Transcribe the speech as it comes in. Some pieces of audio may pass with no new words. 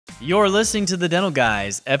You're listening to The Dental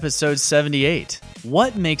Guys, episode 78.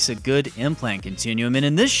 What makes a good implant continuum? And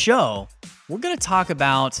in this show, we're going to talk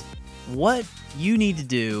about what you need to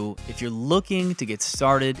do if you're looking to get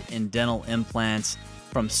started in dental implants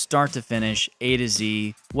from start to finish, A to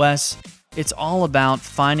Z. Wes, it's all about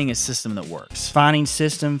finding a system that works. Finding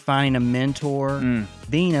a mentor,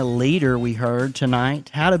 being a leader, we heard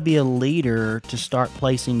tonight. How to be a leader to start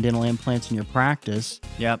placing dental implants in your practice.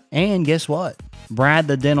 Yep. And guess what? Brad,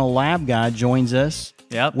 the dental lab guy, joins us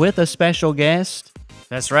with a special guest.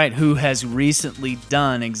 That's right, who has recently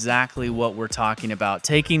done exactly what we're talking about,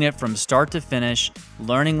 taking it from start to finish,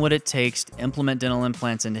 learning what it takes to implement dental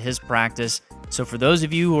implants into his practice. So for those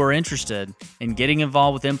of you who are interested in getting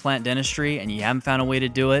involved with implant dentistry and you haven't found a way to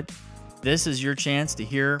do it, this is your chance to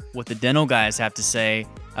hear what the dental guys have to say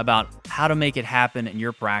about how to make it happen in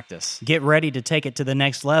your practice. Get ready to take it to the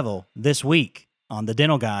next level this week on The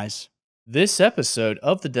Dental Guys. This episode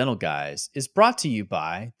of The Dental Guys is brought to you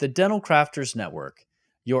by the Dental Crafters Network,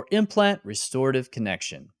 your implant restorative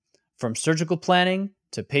connection. From surgical planning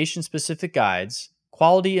to patient-specific guides,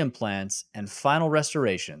 quality implants, and final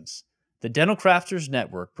restorations, the Dental Crafters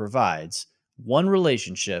Network provides one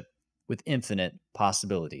relationship with infinite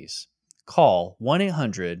possibilities. Call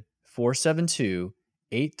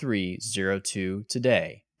 1-800-472-8302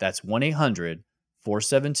 today. That's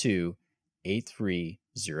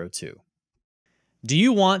 1-800-472-8302. Do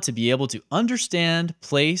you want to be able to understand,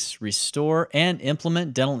 place, restore, and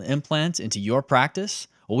implement dental implants into your practice?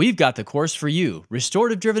 Well, we've got the course for you,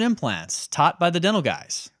 Restorative Driven Implants, taught by the Dental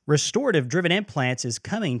Guys. Restorative Driven Implants is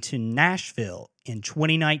coming to Nashville in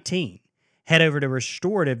 2019. Head over to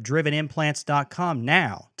restorative-drivenimplants.com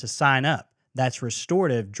now to sign up. That's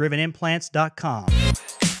restorative-drivenimplants.com.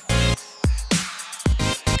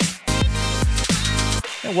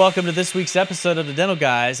 And welcome to this week's episode of the Dental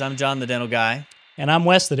Guys. I'm John, the Dental Guy. And I'm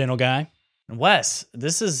Wes, the dental guy. And Wes,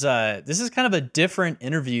 this is kind of a different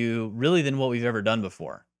interview, really, than what we've ever done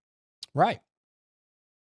before. Right.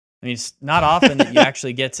 I mean, it's not often that you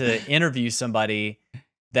actually get to interview somebody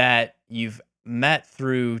that you've met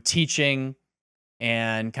through teaching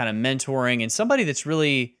and kind of mentoring, and somebody that's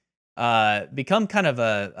really become kind of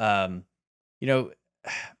a,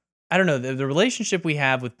 I don't know, the relationship we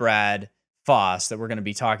have with Brad Foss that we're going to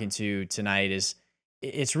be talking to tonight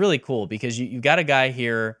it's really cool because you've got a guy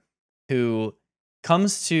here who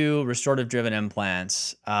comes to restorative driven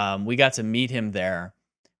implants. We got to meet him there.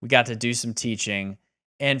 We got to do some teaching.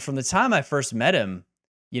 And from the time I first met him,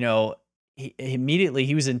 he immediately,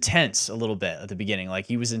 he was intense a little bit at the beginning. Like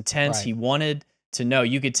he was intense. Right. He wanted to know.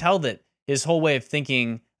 You could tell that his whole way of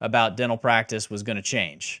thinking about dental practice was going to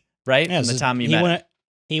change, right? Yeah, from the time you met him.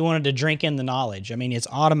 He wanted to drink in the knowledge. I mean, it's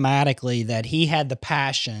automatically that he had the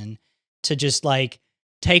passion to just like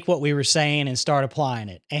take what we were saying and start applying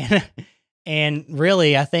it. And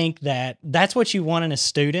really, I think that's what you want in a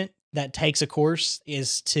student that takes a course,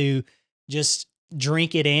 is to just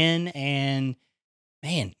drink it in. And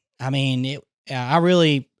man, I mean, I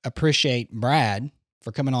really appreciate Brad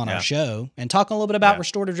for coming on our show and talking a little bit about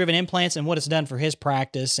restorative driven implants and what it's done for his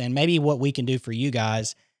practice and maybe what we can do for you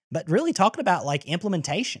guys, but really talking about like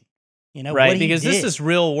implementation, right? Because this is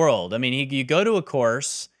real world. I mean, you go to a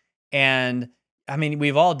course, and I mean,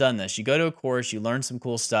 we've all done this. You go to a course, you learn some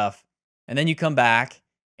cool stuff, and then you come back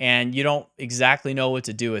and you don't exactly know what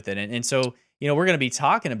to do with it. And so, we're going to be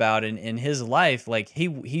talking about in his life, like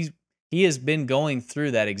he has been going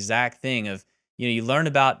through that exact thing of, you learn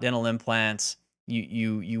about dental implants,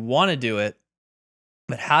 you want to do it,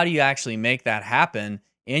 but how do you actually make that happen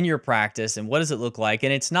in your practice, and what does it look like?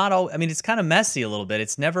 And it's not all, I mean, it's kind of messy a little bit.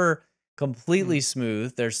 It's never completely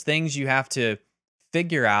smooth. There's things you have to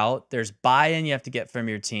figure out. There's buy-in you have to get from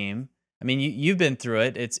your team. I mean, you've been through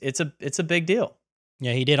it. It's a big deal.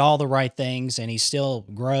 Yeah, he did all the right things, and he's still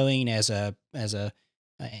growing as a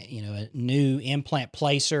new implant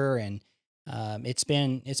placer, and it's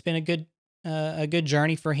been a good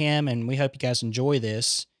journey for him, and we hope you guys enjoy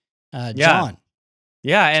this. John,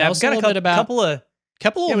 and I've got a couple of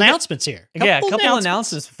announcements here. A couple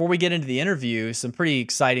announcements before we get into the interview. Some pretty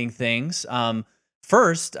exciting things.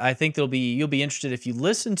 First, I think you'll be interested if you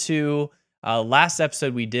listen to last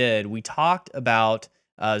episode we did. We talked about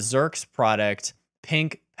Zerk's product,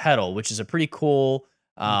 Pink Pedal, which is a pretty cool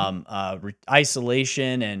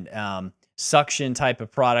isolation and suction type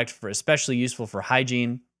of product, especially useful for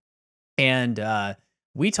hygiene. And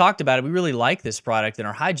we talked about it. We really like this product, and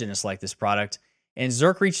our hygienists like this product. And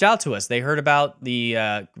Zerk reached out to us. They heard about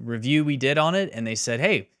the review we did on it, and they said,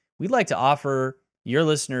 hey, we'd like to offer your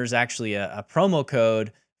listeners actually a promo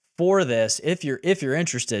code for this if you're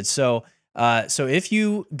interested. So So if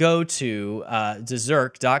you go to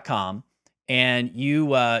Zerk.com and you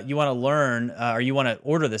want to learn or you want to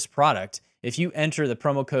order this product, if you enter the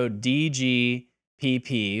promo code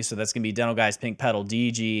DGPP, so that's going to be Dental Guys Pink Pedal,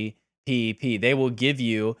 DGPP, they will give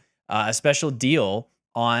you a special deal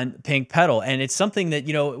on Pink Pedal. And it's something that,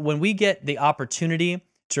 when we get the opportunity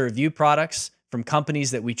to review products from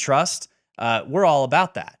companies that we trust, we're all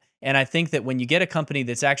about that. And I think that when you get a company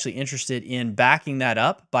that's actually interested in backing that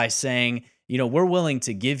up by saying, we're willing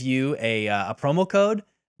to give you a promo code,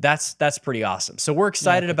 that's pretty awesome. So we're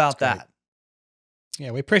excited about that.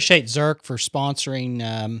 Yeah, we appreciate Zerk for sponsoring,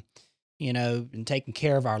 and taking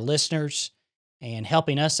care of our listeners and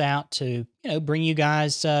helping us out to, bring you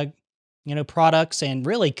guys, products and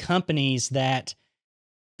really companies that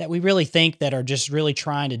we really think that are just really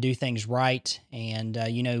trying to do things right. And,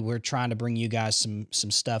 we're trying to bring you guys some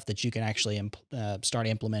stuff that you can actually start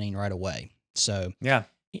implementing right away. So, yeah.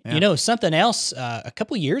 Something else, a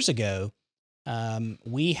couple years ago,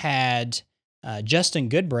 we had Justin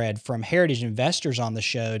Goodbread from Heritage Investors on the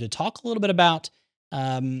show to talk a little bit about,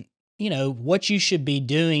 what you should be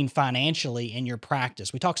doing financially in your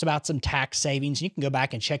practice. We talked about some tax savings. You can go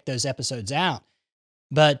back and check those episodes out.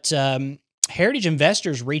 But Heritage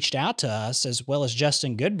Investors reached out to us as well as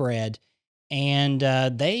Justin Goodbread, and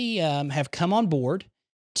they have come on board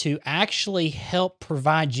to actually help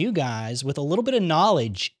provide you guys with a little bit of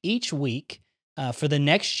knowledge each week for the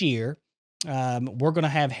next year. We're going to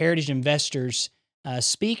have Heritage Investors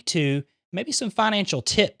speak to maybe some financial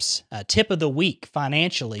tips, tip of the week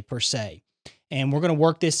financially per se. And we're going to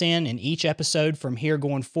work this in each episode from here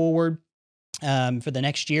going forward for the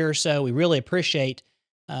next year or so. We really appreciate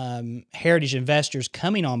Heritage Investors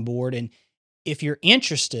coming on board. And if you're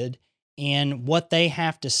interested in what they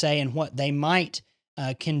have to say and what they might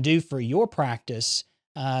can do for your practice,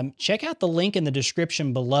 check out the link in the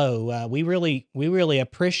description below. We really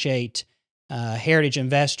appreciate Heritage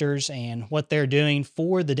Investors and what they're doing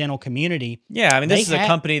for the dental community. Yeah, I mean, this is a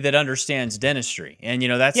company that understands dentistry. And,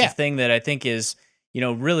 that's the thing that I think is,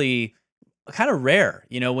 really kind of rare,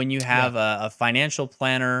 when you have a financial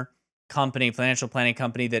planning company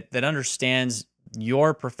that understands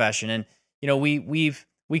your profession. And, we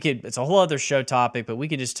could, it's a whole other show topic, but we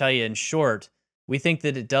could just tell you in short, we think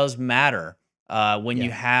that it does matter when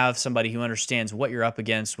you have somebody who understands what you're up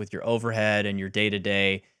against with your overhead and your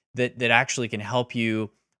day-to-day, that actually can help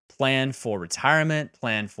you plan for retirement,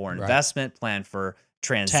 plan for investment, plan for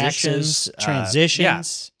transitions.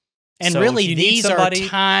 Transitions. And so really, these are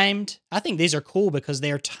timed. I think these are cool because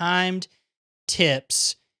they're timed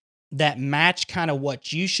tips that match kind of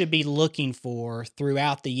what you should be looking for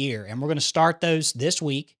throughout the year. And we're going to start those this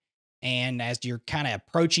week. And as you're kind of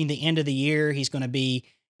approaching the end of the year, he's going to be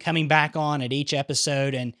coming back on at each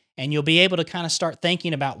episode, and you'll be able to kind of start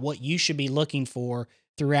thinking about what you should be looking for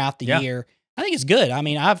throughout the year. I think it's good. I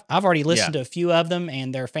mean, I've already listened to a few of them,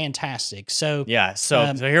 and they're fantastic. So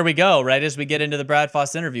so here we go. Right as we get into the Brad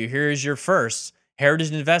Foss interview, here is your first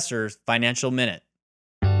Heritage Investors Financial Minute.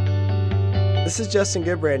 This is Justin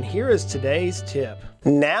Goodbread, and here is today's tip.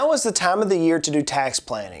 Now is the time of the year to do tax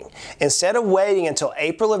planning. Instead of waiting until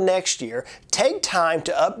April of next year, take time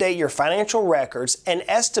to update your financial records and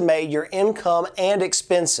estimate your income and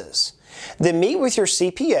expenses. Then meet with your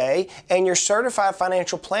CPA and your certified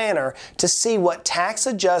financial planner to see what tax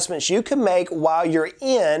adjustments you can make while you're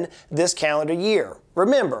in this calendar year.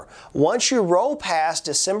 Remember, once you roll past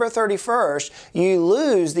December 31st, you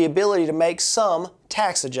lose the ability to make some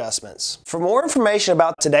tax adjustments. For more information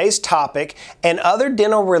about today's topic and other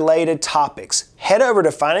dental-related topics, head over to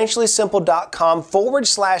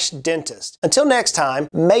financiallysimple.com/dentist. Until next time,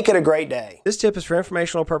 make it a great day. This tip is for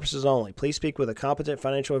informational purposes only. Please speak with a competent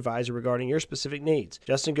financial advisor regarding your specific needs.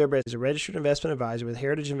 Justin Goodbread is a registered investment advisor with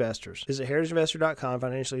Heritage Investors. Visit heritageinvestor.com,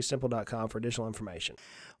 financiallysimple.com for additional information.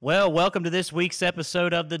 Well, welcome to this week's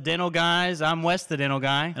episode of The Dental Guys. I'm Wes, the Dental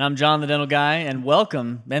Guy. And I'm John, the Dental Guy, and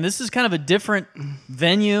welcome. Man, this is kind of a different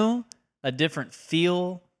venue, a different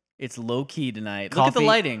feel. It's low-key tonight. Look at the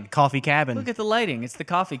lighting. Coffee cabin. Look at the lighting. It's the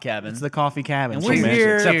coffee cabin. It's the coffee cabin. And we're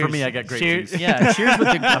here. Except for me, I got grape juice. Yeah, cheers with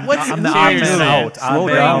the... I'm the odd man out. Slow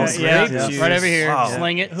down. Right over here. Wow.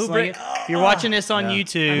 Sling it. Sling it. If you're watching this on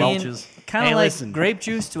YouTube... Welch's. Kind of Hey, like listen. grape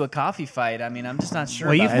juice to a coffee fight. I mean, I'm just not sure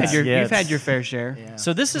Well, about that. you've had your fair share. Yeah.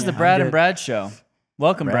 So this is the Brad and Brad Show.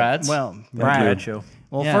 Welcome, Brads. Well, Brad. Brad.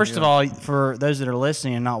 Well, first of all, for those that are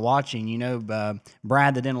listening and not watching,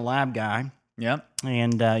 Brad, the dental lab guy, Yep.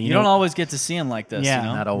 And you don't always get to see them like this. Yeah, you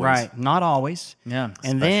know? Not always. right, not always. Yeah. And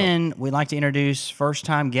Special. then we'd like to introduce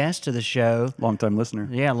first-time guest to the show. Long-time listener.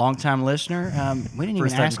 Yeah, long-time listener. We didn't even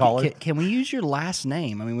First-time ask caller. you, can we use your last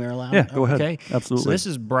name? I mean, we're allowed. Yeah, go ahead. Okay, Absolutely. So this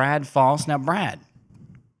is Brad Foss. Now, Brad,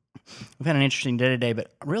 we've had an interesting day today,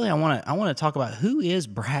 but really, I want to talk about who is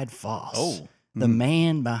Brad Foss. Oh. The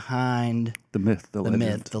man behind The myth, the legend.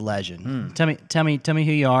 myth, the legend. Tell me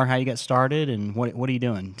who you are, how you got started, and what are you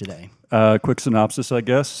doing today? Quick synopsis, I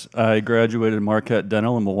guess. I graduated Marquette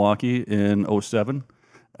Dental in Milwaukee in 07.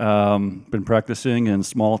 Been practicing in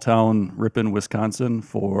small town Ripon, Wisconsin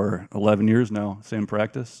for 11 years now. Same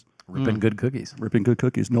practice. Ripping good cookies. Ripping good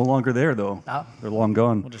cookies. No longer there, though. Oh. They're long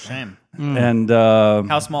gone. What a shame. And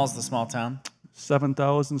How small is the small town?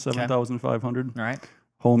 7,000, 7,500. All right.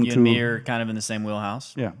 Home You to... and me are kind of in the same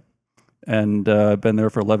wheelhouse. Yeah. And been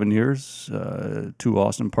there for 11 years. 2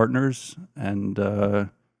 awesome partners. And that's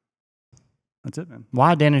it, man.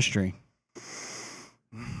 Why dentistry?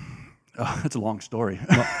 It's a long story.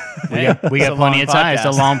 We got it's a plenty long of time. It's a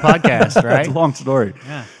podcast. long podcast, right? It's a long story.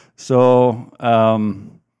 Yeah. So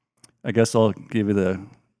I guess I'll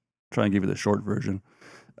try and give you the short version.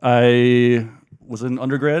 I was in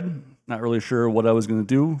undergrad, not really sure what I was going to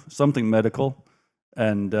do, something medical.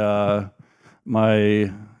 And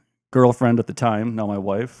my girlfriend at the time, now my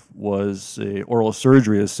wife, was a oral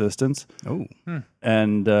surgery assistant. Oh.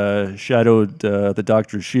 And shadowed the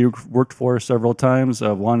doctor she worked for several times.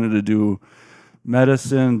 Wanted to do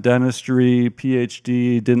medicine, dentistry,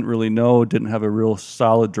 PhD, didn't really know, didn't have a real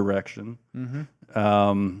solid direction.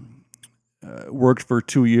 Worked for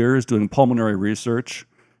 2 years doing pulmonary research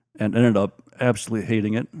and ended up absolutely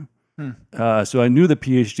hating it. So I knew the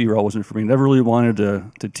PhD route wasn't for me. Never really wanted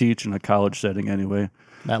to teach in a college setting anyway.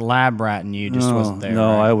 That lab rat in you just wasn't there.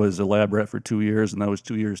 No, right? I was a lab rat for 2 years, and that was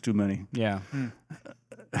 2 years too many. Yeah.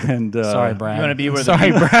 And Sorry, Brad. You want to be where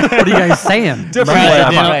Sorry, the Brad. What are you guys saying? Brad, lab.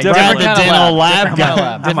 the dental, Different Brad, the kind of dental lab. lab Different kind of guy.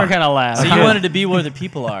 lab. Different kind of lab. So you wanted to be where the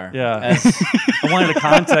people are. Yeah, I wanted to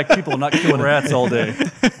contact people, not kill rats all day.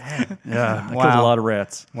 Yeah, I killed a Wow. lot of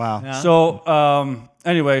rats. Wow. Yeah. So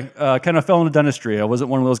anyway, kind of fell into dentistry. I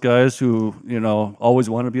wasn't one of those guys who always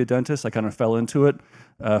wanted to be a dentist. I kind of fell into it,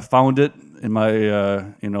 found it in my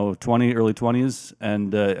early 20s,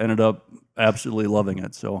 and ended up absolutely loving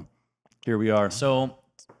it. So here we are. So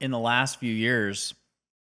in the last few years,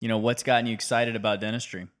 what's gotten you excited about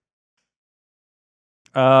dentistry?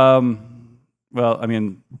 Well, I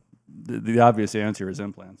mean, the obvious answer is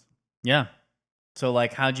implants. Yeah. So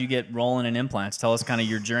like, how'd you get rolling in implants? Tell us kind of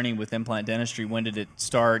your journey with implant dentistry. When did it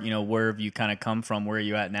start? Where have you kind of come from? Where are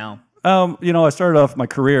you at now? I started off my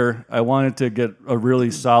career. I wanted to get a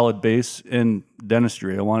really solid base in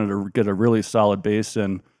dentistry. I wanted to get a really solid base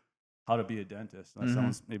in how to be a dentist. That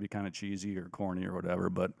sounds maybe kind of cheesy or corny or whatever,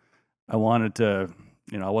 but I wanted to,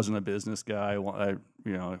 I wasn't a business guy.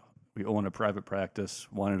 We own a private practice,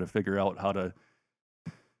 wanted to figure out how to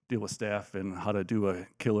deal with staff and how to do a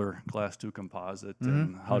killer class 2 composite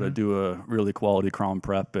and how to do a really quality crown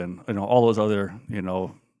prep and, all those other,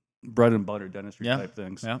 bread and butter dentistry type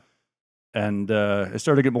things. Yeah. And I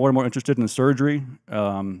started to get more and more interested in surgery.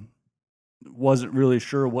 Wasn't really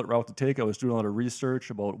sure what route to take. I was doing a lot of research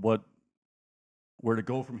about where to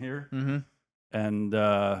go from here. Mm-hmm. And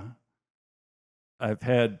I've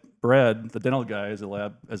had Brad, the dental guy,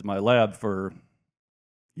 as my lab for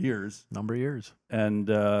years. Number of years. And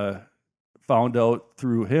found out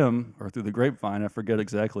through him or through the grapevine, I forget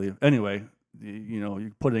exactly. Anyway,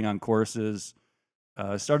 you're putting on courses.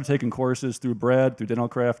 Started taking courses through Brad, through Dental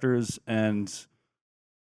Crafters, and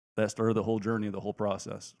that started the whole journey, the whole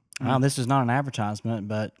process. Wow, this is not an advertisement,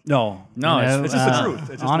 but No, it's just the truth.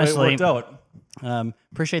 It's just honestly, the way it worked out.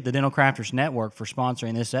 Appreciate the Dental Crafters Network for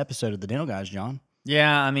sponsoring this episode of the Dental Guys, John.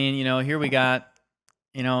 Yeah, I mean, here we got,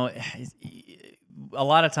 a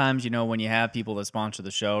lot of times, when you have people that sponsor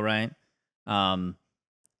the show, right?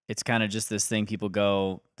 It's kind of just this thing people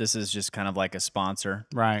go, this is just kind of like a sponsor.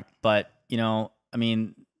 Right. But, I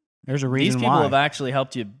mean, There's a these reason people why. have actually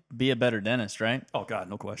helped you be a better dentist, right? Oh God,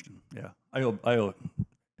 no question. Yeah, I owe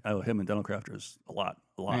him and Dental Crafters a lot.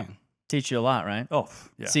 Man. Teach you a lot, right? Oh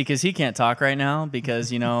yeah. See, because he can't talk right now because,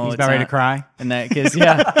 He's it's about ready to not- cry. And that, because he's,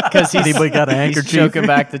 Anybody got a he's handkerchief? choking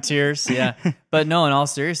back the tears. Yeah. But no, in all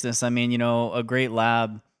seriousness, I mean, a great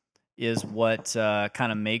lab is what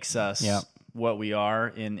kind of makes us Yep. what we are.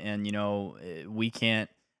 And we can't,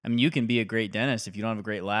 I mean, you can be a great dentist. If you don't have a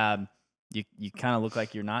great lab, you kind of look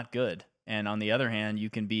like you're not good. And on the other hand, you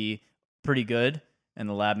can be pretty good and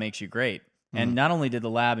the lab makes you great. And not only did the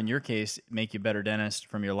lab, in your case, make you a better dentist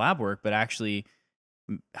from your lab work, but actually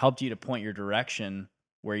helped you to point your direction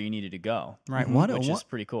where you needed to go. Right. Which is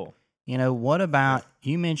pretty cool. You know, what about,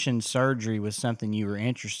 you mentioned surgery was something you were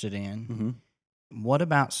interested in. Mm-hmm. What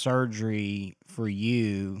about surgery for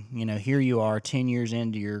you? You know, here you are 10 years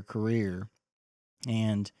into your career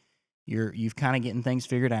and you've kind of getting things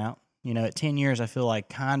figured out. You know, at 10 years, I feel like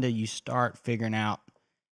kind of you start figuring out,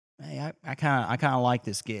 hey, I kind of like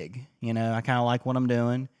this gig. You know, I kind of like what I'm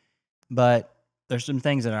doing, but there's some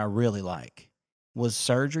things that I really like. Was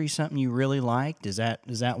surgery something you really liked? Is that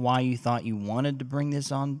why you thought you wanted to bring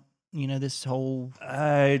this on? You know, this whole.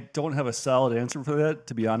 I don't have a solid answer for that,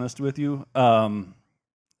 to be honest with you. I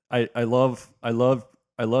love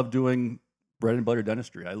doing bread and butter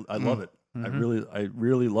dentistry. I love it. Mm-hmm. I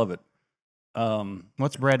really love it.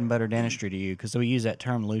 What's bread and butter dentistry to you? Because we use that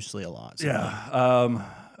term loosely a lot. So. Yeah.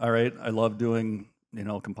 All right. I love doing,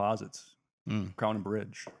 composites, crown and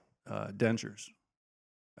bridge, dentures.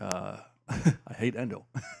 I hate endo.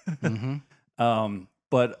 Mm-hmm.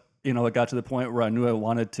 But, it got to the point where I knew I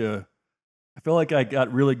feel like I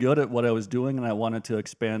got really good at what I was doing and I wanted to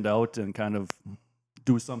expand out and kind of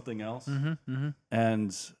do something else. Mm-hmm. Mm-hmm.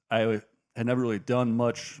 And I had never really done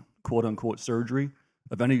much quote unquote surgery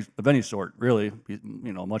of any sort, really,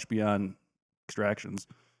 much beyond extractions.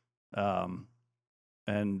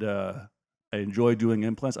 And I enjoy doing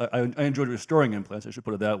implants. I enjoyed restoring implants. I should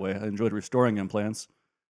put it that way. I enjoyed restoring implants,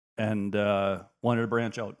 and wanted to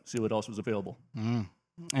branch out, see what else was available.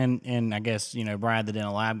 And I guess Brad, the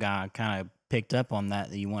dental lab guy, kind of picked up on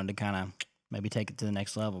that you wanted to kind of maybe take it to the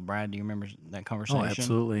next level. Brad, do you remember that conversation? Oh,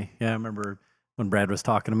 absolutely. Yeah, I remember when Brad was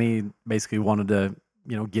talking to me. Basically, wanted to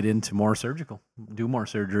get into more surgical, do more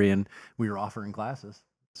surgery, and we were offering classes.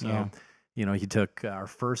 So. Yeah. He took our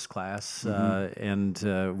first class, and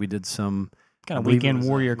we did some kind of weekend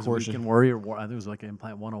warrior courses. Weekend warrior, I think it was like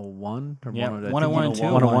Implant 101 or 101 and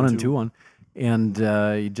 101 and 201. And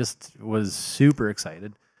he just was super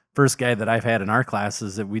excited. First guy that I've had in our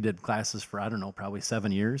classes that we did classes for, I don't know, probably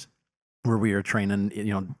 7 years, where we were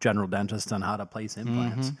training, general dentists on how to place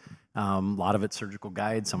implants. A lot of it surgical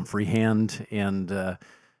guides, some freehand, and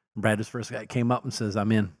Brad was first guy came up and says,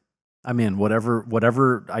 I'm in.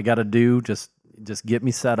 Whatever I got to do, just get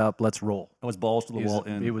me set up. Let's roll. I was balls to the wall.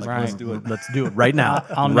 It was let's do it. Let's do it right now.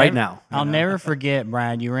 Now. I'll never forget,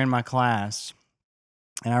 Brad. You were in my class,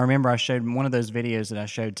 and I remember I showed one of those videos that I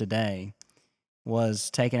showed today was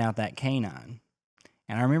taking out that canine,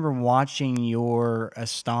 and I remember watching your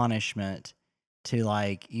astonishment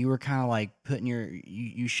to you were kind of putting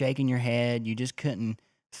you shaking your head. You just couldn't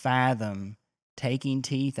fathom taking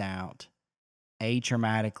teeth out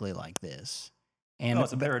atraumatically like this. And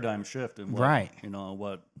it's a paradigm shift in what, right.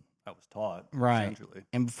 What I was taught. Right. Essentially.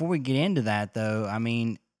 And before we get into that though, I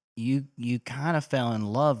mean, you kind of fell in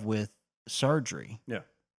love with surgery. Yeah.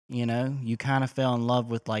 You kind of fell in love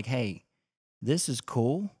with hey, this is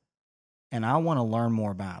cool and I want to learn more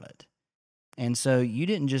about it. And so you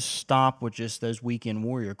didn't just stop with just those weekend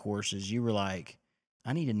warrior courses. You were like,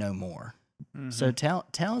 I need to know more. Mm-hmm. So tell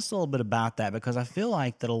us a little bit about that, because I feel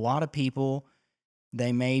like that a lot of people,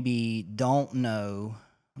 they maybe don't know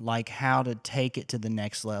how to take it to the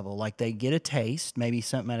next level. They get a taste, maybe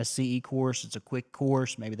something at a CE course, it's a quick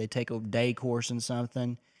course, maybe they take a day course in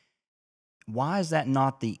something. Why is that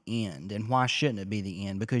not the end, and why shouldn't it be the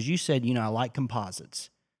end? Because you said, I like composites.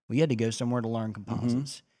 Well, you had to go somewhere to learn composites.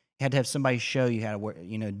 Mm-hmm. You had to have somebody show you how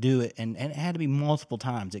to do it, and it had to be multiple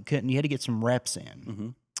times. You had to get some reps in. Mm-hmm.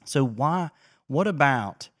 So what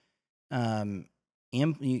about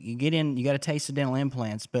you get in, you got a taste of dental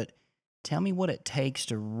implants, but tell me what it takes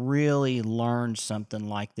to really learn something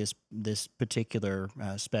like this particular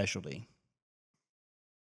specialty.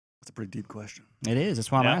 That's a pretty deep question. It is.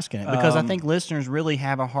 That's why I'm asking it, because I think listeners really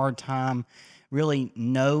have a hard time really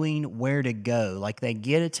knowing where to go. They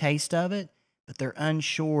get a taste of it, but they're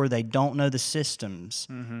unsure. They don't know the systems,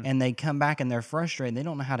 and they come back and they're frustrated. They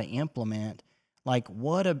don't know how to implement. Tell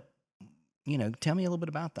me a little bit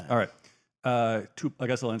about that. All right. I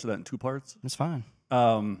guess I'll answer that in two parts. That's fine.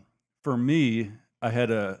 For me,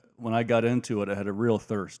 when I got into it, I had a real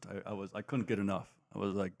thirst. I couldn't get enough. I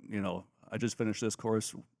was like, I just finished this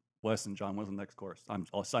course. Wes and John, when's the next course?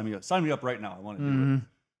 Sign me up right now. I want to do it.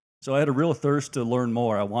 So I had a real thirst to learn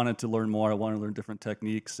more. I wanted to learn more. I wanted to learn different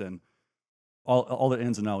techniques and all the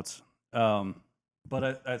ins and outs.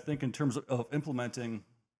 But I think in terms of implementing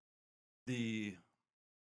the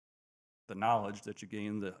knowledge that you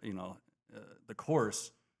gain, the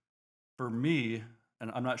course, for me,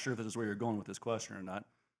 and I'm not sure if this is where you're going with this question or not,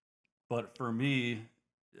 but for me,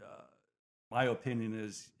 my opinion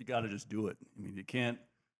is you got to just do it. I mean, you can't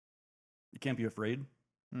be afraid,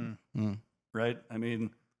 right? I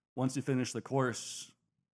mean, once you finish the course,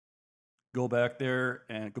 go back to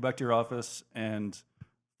your office and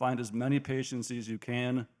find as many patients as you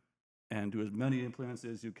can and do as many implants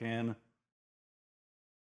as you can.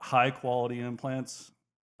 High quality implants,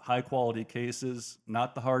 high quality cases,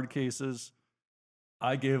 not the hard cases.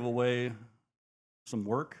 I gave away some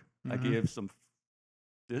work. I gave some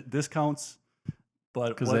discounts, but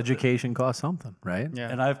Because education costs something, right? Yeah.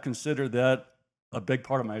 and I've considered that a big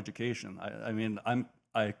part of my education. I mean,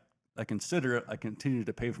 I consider it. I continue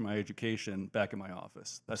to pay for my education back in my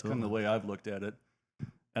office. That's kind of the way I've looked at it,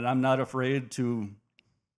 and I'm not afraid to.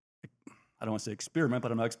 I don't want to say experiment,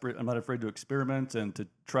 but I'm not afraid to experiment and to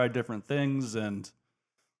try different things and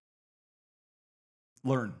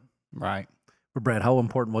learn. Right. But Brad, how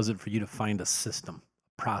important was it for you to find a system,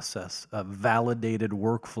 process, a validated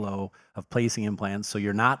workflow of placing implants so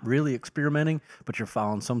you're not really experimenting, but you're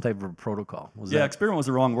following some type of a protocol? Experiment was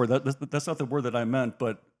the wrong word. That's not the word that I meant,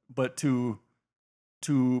 but to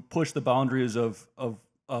push the boundaries of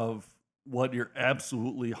what you're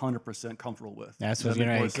absolutely 100% comfortable with. That's Does what that you're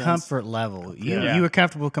make more at. sense? Comfort level. Yeah. You were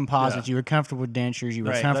comfortable with composites. Yeah. You were comfortable with dentures. You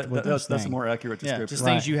were Right. comfortable with those That's a things. more accurate Yeah, description. just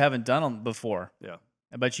things you haven't done before. Yeah,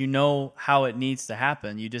 But you know how it needs to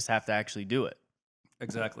happen. You just have to actually do it.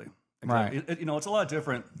 exactly. Right. It's a lot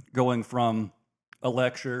different going from a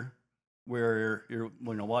lecture where you're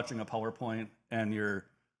watching a PowerPoint and you're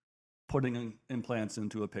putting implants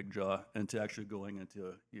into a pig jaw and to actually going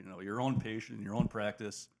into your own patient, your own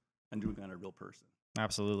practice, and doing it on a real person.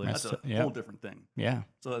 Absolutely. That's a yeah. whole different thing. Yeah.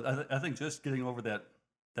 So I think just getting over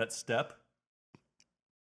that step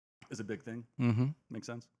is a big thing. Mm-hmm. Makes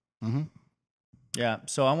sense? Mm-hmm. Yeah.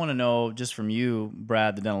 So I want to know just from you,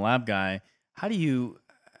 Brad, the dental lab guy, how do you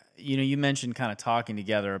mentioned kind of talking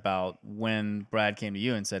together about when Brad came to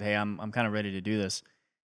you and said, "Hey, I'm kind of ready to do this."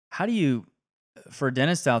 How do you, for a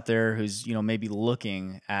dentist out there who's, maybe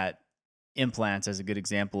looking at implants as a good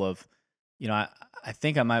example of, I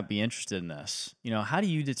think I might be interested in this. How do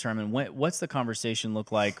you determine what's the conversation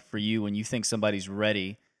look like for you when you think somebody's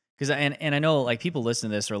ready? Because and I know like people listen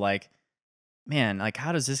to this are like, man, like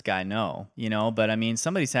how does this guy know? But I mean,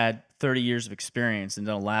 somebody's had 30 years of experience in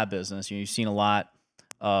dental lab business. You've seen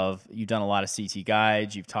you've done a lot of CT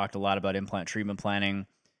guides. You've talked a lot about implant treatment planning.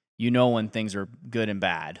 When things are good and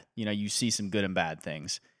bad. You see some good and bad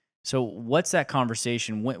things. So what's that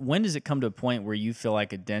conversation? When does it come to a point where you feel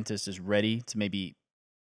like a dentist is ready to maybe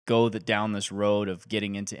go down this road of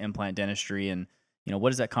getting into implant dentistry? And,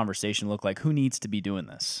 what does that conversation look like? Who needs to be doing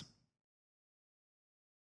this?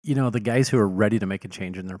 The guys who are ready to make a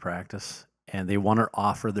change in their practice and they want to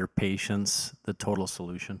offer their patients the total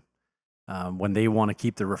solution. When they want to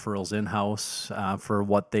keep the referrals in-house for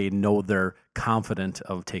what they know they're confident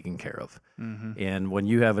of taking care of. Mm-hmm. And when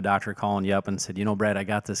you have a doctor calling you up and said, Brad, I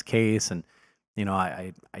got this case and,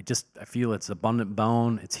 I feel it's abundant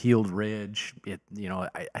bone, it's healed ridge.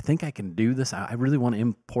 I think I can do this. I really want to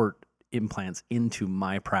import implants into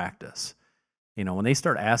my practice. When they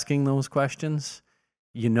start asking those questions,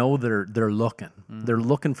 they're looking. Mm-hmm. They're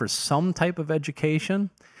looking for some type of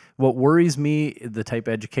education. What worries me, the type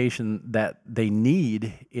of education that they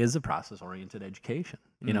need is a process-oriented education.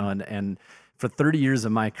 And for 30 years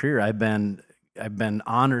of my career, I've been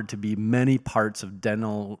honored to be many parts of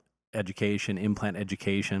dental education, implant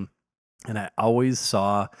education, and I always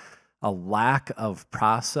saw a lack of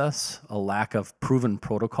process, a lack of proven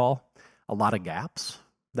protocol, a lot of gaps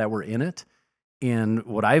that were in it. And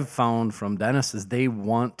what I've found from dentists is they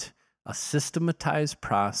want a systematized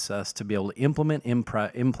process to be able to implement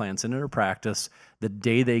implants into their practice the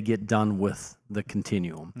day they get done with the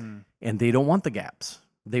continuum. And they don't want the gaps.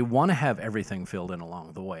 They want to have everything filled in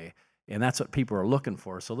along the way. And that's what people are looking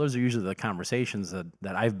for. So those are usually the conversations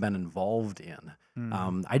that I've been involved in.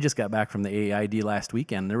 I just got back from the AAID last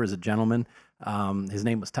weekend. There was a gentleman, his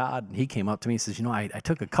name was Todd, and he came up to me and says, I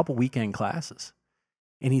took a couple weekend classes.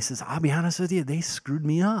 And he says, I'll be honest with you, they screwed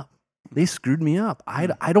me up. They screwed me up.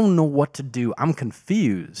 I don't know what to do. I'm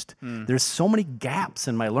confused. There's so many gaps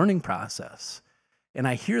in my learning process. And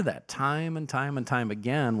I hear that time and time and time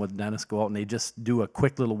again when dentists go out and they just do a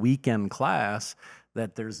quick little weekend class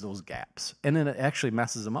that there's those gaps. And then it actually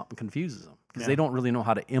messes them up and confuses them because they don't really know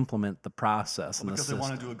how to implement the process and the Because system. they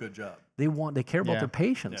want to do a good job. They care about their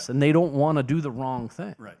patients Yeah. and they don't want to do the wrong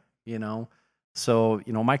thing. Right. So,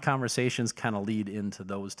 my conversations kind of lead into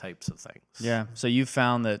those types of things. Yeah. So you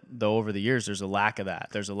found that though over the years, there's a lack of that.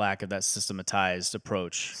 There's a lack of that systematized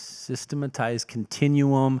approach. Systematized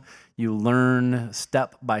continuum. You learn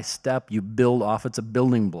step by step. You build off. It's a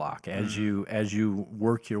building block as you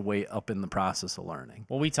work your way up in the process of learning.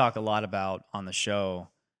 Well, we talk a lot about on the show,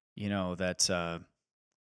 that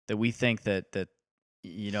we think that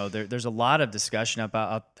there's a lot of discussion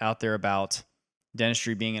out there about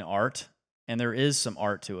dentistry being an art and there is some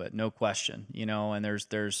art to it, no question, you know, and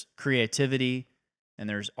there's creativity and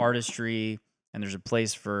there's artistry and there's a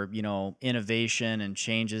place for, you know, innovation and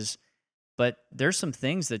changes. But there's some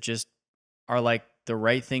things that just are like the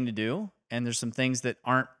right thing to do, and there's some things that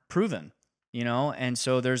aren't proven, you know? And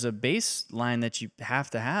so there's a baseline that you have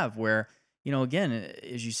to have where, you know, again,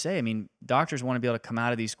 as you say, I mean, doctors want to be able to come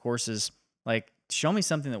out of these courses like, show me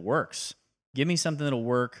something that works. Give me something that'll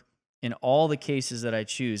work in all the cases that I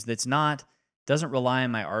choose. Doesn't rely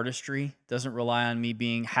on my artistry, doesn't rely on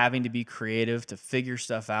me having to be creative to figure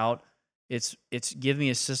stuff out. It's give me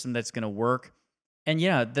a system that's going to work. And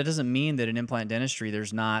yeah, that doesn't mean that in implant dentistry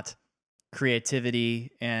there's not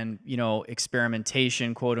creativity and, you know,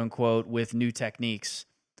 experimentation, quote unquote, with new techniques.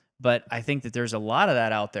 But I think that there's a lot of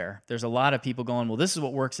that out there. There's a lot of people going, well, this is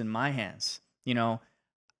what works in my hands, you know,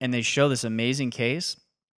 and they show this amazing case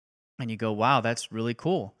and you go, wow, that's really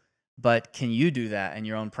cool. But can you do that in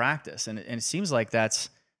your own practice? And it seems like that's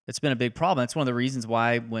been a big problem. That's one of the reasons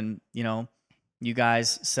why when, you know, you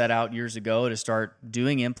guys set out years ago to start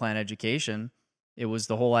doing implant education, it was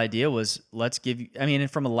the whole idea was let's give you, I mean, and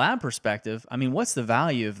from a lab perspective, I mean, what's the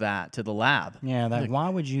value of that to the lab? Yeah, why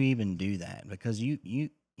would you even do that? Because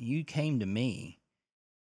you came to me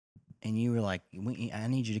and you were like, I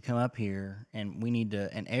need you to come up here and we need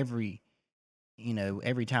to, and every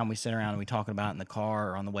time we sit around and we talk about it in the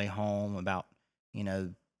car or on the way home about, you know,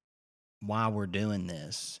 why we're doing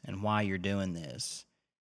this and why you're doing this.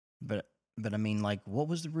 But I mean, like, what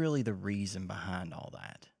was really the reason behind all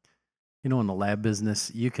that? You know, in the lab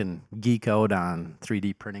business, you can geek out on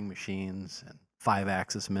 3D printing machines and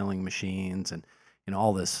 5-axis milling machines and, you know,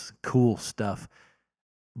 all this cool stuff.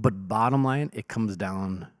 But bottom line, it comes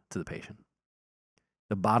down to the patient.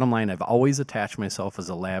 The bottom line, I've always attached myself as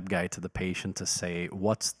a lab guy to the patient to say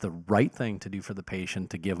what's the right thing to do for the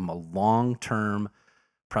patient to give them a long-term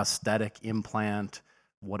prosthetic implant,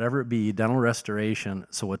 whatever it be, dental restoration,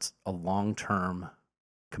 so it's a long-term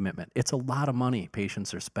commitment. It's a lot of money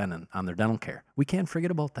patients are spending on their dental care. We can't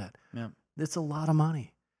forget about that. Yeah. It's a lot of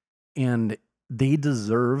money. And they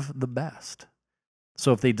deserve the best.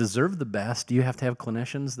 So if they deserve the best, you have to have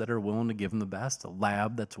clinicians that are willing to give them the best, a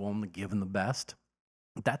lab that's willing to give them the best.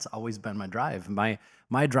 That's always been my drive. My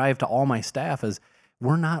drive to all my staff is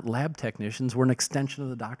we're not lab technicians. We're an extension of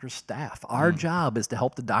the doctor's staff. Our job is to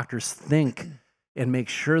help the doctors think and make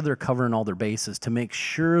sure they're covering all their bases, to make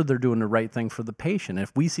sure they're doing the right thing for the patient.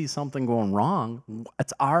 If we see something going wrong,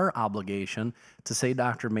 it's our obligation to say,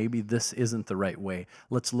 doctor, maybe this isn't the right way.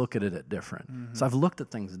 Let's look at it different. So I've looked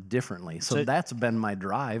at things differently. So that's been my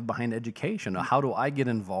drive behind education. How do I get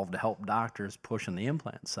involved to help doctors push in the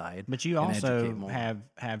implant side? But you also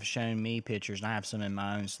have shown me pictures, and I have some in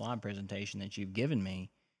my own slide presentation that you've given me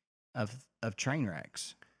of train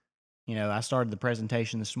wrecks. You know, I started the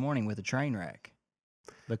presentation this morning with a train wreck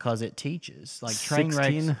because it teaches like train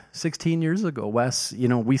wrecks. 16 years ago, Wes, you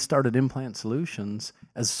know, we started Implant Solutions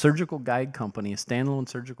as a surgical guide company, a standalone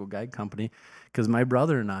surgical guide company, because my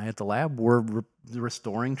brother and I at the lab were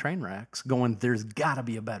restoring train wrecks going, there's got to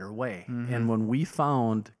be a better way. And when we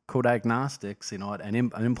found co-diagnostics, you know, an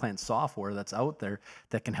implant software that's out there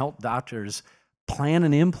that can help doctors plan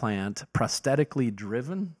an implant prosthetically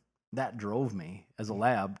driven, that drove me as a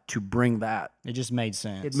lab to bring that. It just made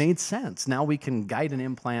sense. It made sense. Now we can guide an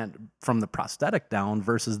implant from the prosthetic down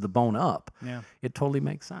versus the bone up. Yeah. It totally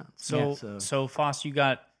makes sense. So Foss, you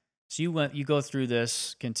go through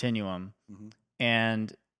this continuum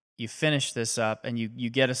and you finish this up and you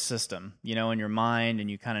get a system, you know, in your mind, and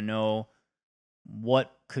you kind of know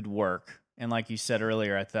what could work. And like you said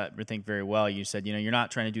earlier, I think very well, you said, you know, you're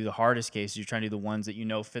not trying to do the hardest cases, you're trying to do the ones that you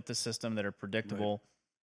know fit the system, that are predictable. Right.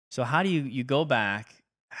 So how do you go back?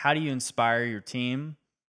 How do you inspire your team?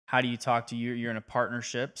 How do you talk to you're in a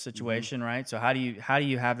partnership situation, right? So how do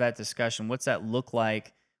you have that discussion? What's that look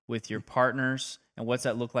like with your partners, and what's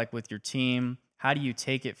that look like with your team? How do you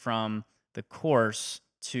take it from the course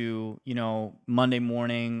to, you know, Monday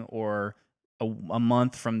morning or a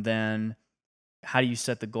month from then? How do you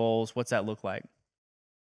set the goals? What's that look like?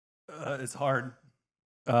 It's hard.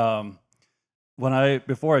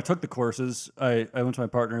 Before I took the courses, I went to my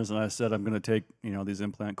partners and I said, I'm going to take, you know, these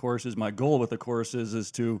implant courses. My goal with the courses is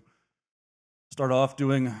to start off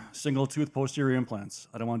doing single tooth posterior implants.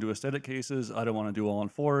 I don't want to do aesthetic cases. I don't want to do all on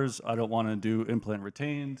fours. I don't want to do implant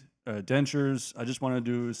retained dentures. I just want to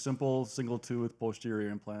do simple single tooth posterior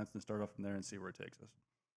implants and start off from there and see where it takes us.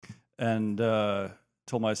 And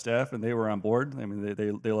told my staff, and they were on board. I mean,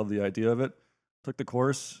 they love the idea of it. Took the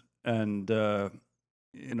course, and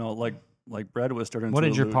you know, like like Brad was starting. What to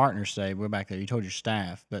did your allude- partners say? We're back there. You told your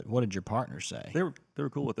staff, but what did your partners say? They were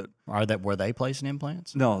cool with it. Were they placing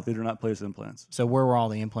implants? No, they do not place implants. So where were all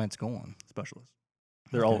the implants going? Specialists.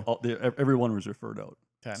 They're Okay. everyone was referred out.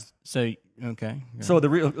 Okay. So okay. So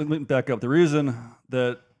let me back up. The reason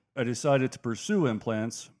that I decided to pursue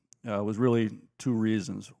implants was really two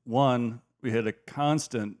reasons. One, we had a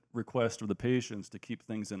constant request of the patients to keep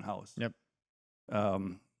things in house. Yep.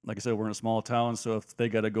 Like I said, we're in a small town, so if they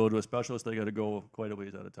got to go to a specialist, they got to go quite a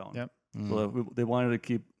ways out of town. Yep. So they wanted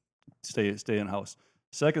to stay in house.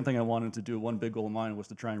 Second thing I wanted to do, one big goal of mine, was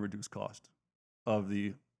to try and reduce cost of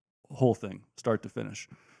the whole thing, start to finish,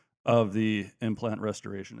 of the implant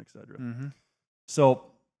restoration, et cetera. Mm-hmm. So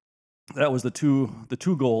that was the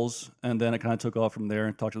two goals, and then it kind of took off from there.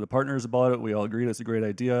 And talked to the partners about it. We all agreed it's a great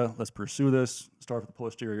idea. Let's pursue this. Start with the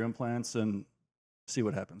posterior implants and see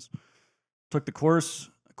what happens. Took the courses,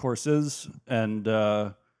 and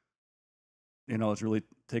it's really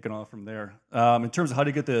taken off from there. In terms of how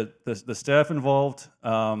to get the staff involved,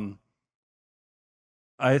 I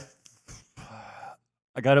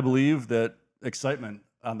got to believe that excitement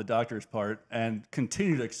on the doctor's part and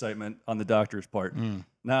continued excitement on the doctor's part.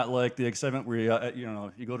 Not like the excitement where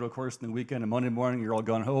you go to a course in the weekend and Monday morning you're all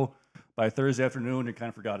gung ho. By Thursday afternoon you kind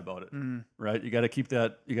of forgot about it, right? You got to keep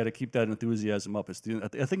that enthusiasm up. I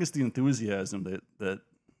think it's the enthusiasm that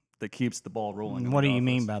keeps the ball rolling. What do you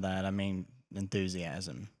mean by that? I mean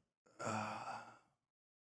enthusiasm.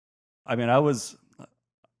 I mean, I'll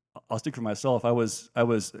speak for myself. I was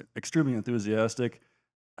extremely enthusiastic.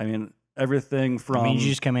 I mean, everything from. I mean, you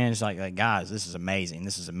just come in and it's like, guys, this is amazing.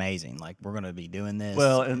 This is amazing. Like, we're going to be doing this.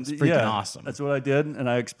 Well, and it's freaking awesome. That's what I did, and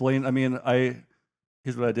I explained. I mean,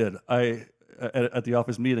 here's what I did. At the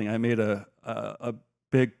office meeting, I made a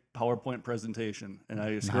big PowerPoint presentation, and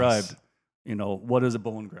I described. Nice. What is a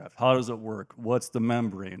bone graft? How does it work? What's the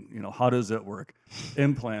membrane? How does it work?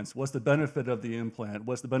 Implants. What's the benefit of the implant?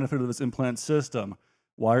 What's the benefit of this implant system?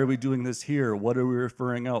 Why are we doing this here? What are we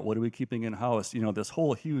referring out? What are we keeping in house? This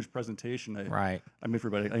whole huge presentation I made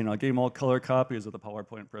for everybody. I gave them all color copies of the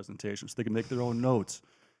PowerPoint presentation so they can make their own notes.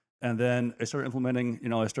 And then I started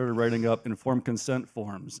implementing. I started writing up informed consent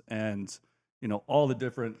forms and. All the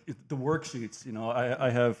different worksheets.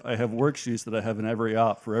 I have worksheets that I have in every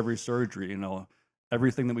op for every surgery.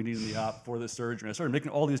 Everything that we need in the op for the surgery. I started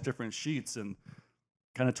making all these different sheets and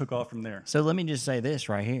kind of took off from there. So let me just say this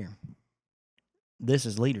right here. This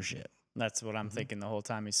is leadership. That's what I'm thinking the whole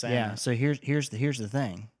time he's saying. Yeah. So here's the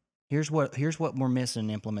thing. Here's what we're missing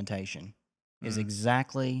in implementation. Is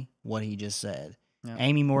exactly what he just said. Yep.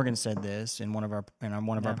 Amy Morgan said this in one of our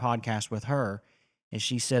podcasts with her. Is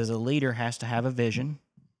she says a leader has to have a vision,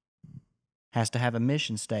 has to have a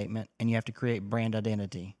mission statement, and you have to create brand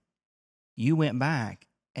identity. You went back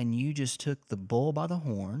and you just took the bull by the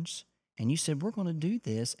horns and you said, we're going to do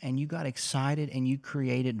this. And you got excited and you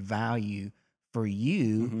created value for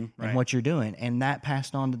you and what you're doing. And that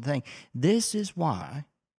passed on to the thing. This is why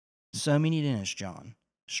so many dentists, John,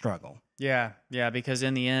 struggle. Yeah. Because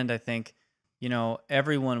in the end, I think,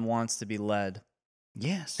 everyone wants to be led.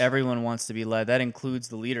 Yes. Everyone wants to be led. That includes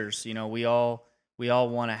the leaders. We all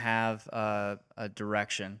want to have a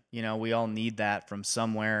direction. We all need that from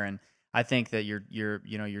somewhere. And I think that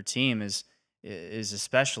your team is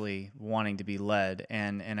especially wanting to be led.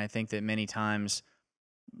 And I think that many times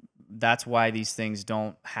that's why these things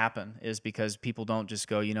don't happen, is because people don't just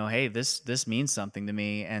go, hey, this means something to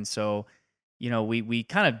me. And so, we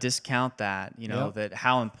kind of discount that, that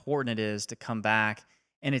how important it is to come back.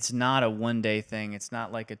 And it's not a 1-day thing. It's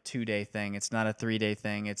not like a 2-day thing. It's not a 3-day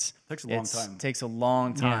thing. It takes a long time. Takes a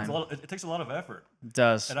long time. It takes a lot of effort. It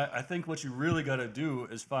does. And I think what you really got to do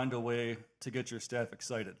is find a way to get your staff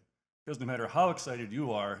excited. Because no matter how excited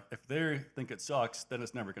you are, if they think it sucks, then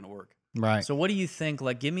it's never going to work. Right. So what do you think?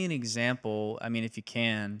 Like, give me an example, I mean, if you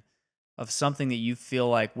can, of something that you feel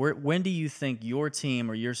like, when do you think your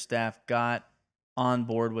team or your staff got on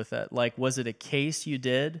board with it? Like, was it a case you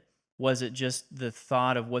did? Was it just the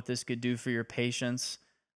thought of what this could do for your patients?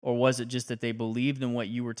 Or was it just that they believed in what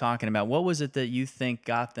you were talking about? What was it that you think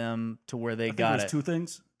got them to where they got it? Two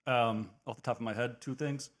things, off the top of my head, two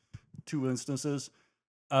instances.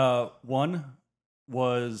 One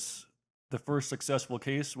was the first successful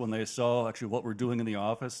case when they saw actually what we're doing in the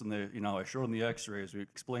office. And I showed them the x-rays. We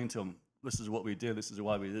explained to them, this is what we did. This is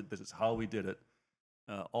why we did. This is how we did it.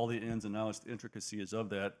 All the ins and outs, the intricacies of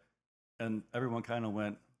that. And everyone kind of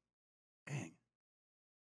went, dang,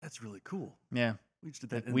 that's really cool. Yeah. We just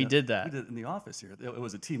did that. We did that. We did it in the office here. It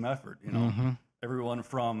was a team effort, Mm-hmm. Everyone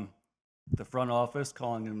from the front office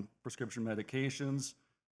calling in prescription medications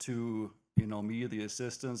to, me, the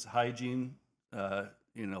assistants, hygiene,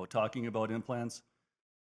 talking about implants.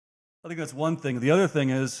 I think that's one thing. The other thing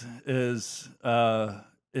is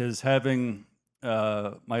having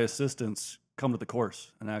my assistants come to the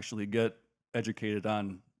course and actually get educated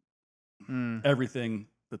on everything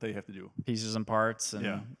that they have to do. Pieces and parts.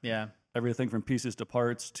 And yeah. Everything from pieces to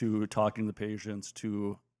parts to talking to the patients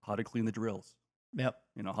to how to clean the drills. Yep.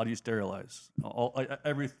 How do you sterilize?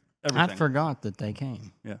 Everything. I forgot that they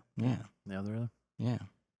came. Yeah. Yeah. Yeah, they're Yeah.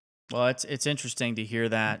 Well, it's interesting to hear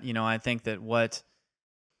that. I think that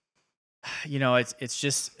it's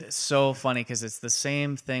just so funny because it's the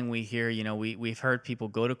same thing we hear. We've heard people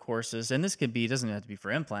go to courses, and this doesn't have to be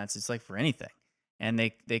for implants. It's like for anything. And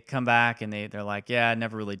they come back and they're like, yeah, I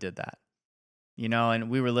never really did that. And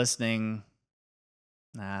we were listening,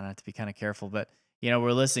 I have to be kind of careful, but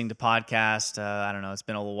we're listening to podcasts. I don't know, it's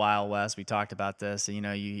been a little while, Wes. We talked about this. And,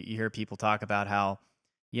 you hear people talk about how,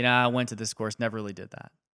 I went to this course, never really did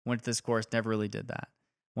that. Went to this course, never really did that.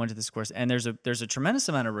 Went to this course. And there's a tremendous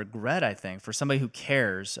amount of regret, I think, for somebody who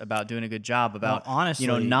cares about doing a good job about, honestly,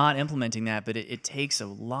 not implementing that. But it takes a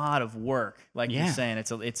lot of work. Like you're saying,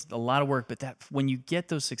 it's a lot of work. But that when you get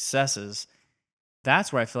those successes,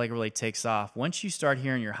 that's where I feel like it really takes off. Once you start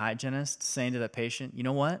hearing your hygienist saying to that patient, you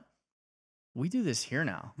know what? We do this here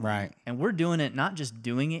now. Right. And we're doing it, not just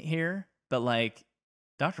doing it here, but like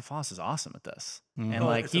Dr. Foss is awesome at this. Mm-hmm.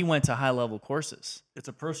 And he went to high level courses. It's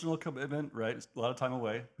a personal commitment, right? It's a lot of time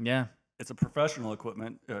away. Yeah. It's a professional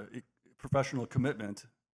professional commitment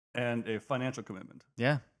and a financial commitment.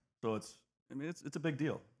 Yeah. So it's a big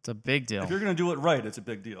deal. It's a big deal. If you're going to do it right, it's a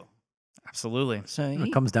big deal. Absolutely. So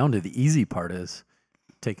it comes down to the easy part is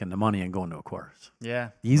taking the money and going to a course. Yeah.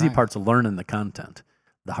 The easy part's learning the content.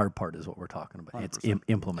 The hard part is what we're talking about. 100%. It's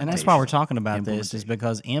implementation. And that's why we're talking about this, is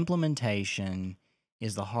because implementation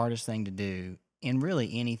is the hardest thing to do in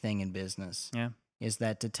really anything in business. Yeah. Is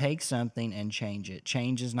that to take something and change it.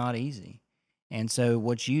 Change is not easy. And so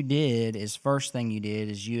what you did is, first thing you did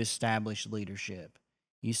is you established leadership.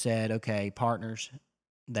 You said, okay, partners,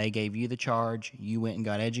 they gave you the charge. You went and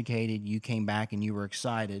got educated. You came back and you were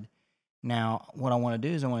excited. Now, what I want to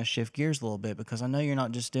do is I want to shift gears a little bit, because I know you're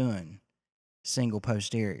not just doing single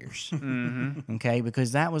posteriors. Mm-hmm. Okay,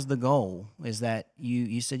 because that was the goal, is that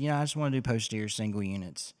you said, I just want to do posterior single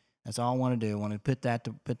units. That's all I want to do. I want to put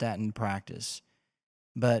that in practice.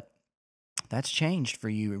 But that's changed for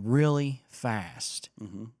you really fast.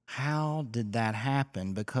 Mm-hmm. How did that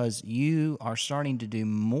happen? Because you are starting to do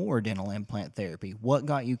more dental implant therapy. What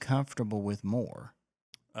got you comfortable with more?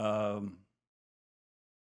 I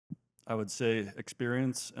would say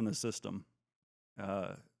experience in the system.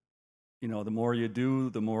 The more you do,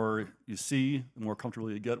 the more you see, the more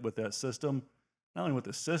comfortable you get with that system. Not only with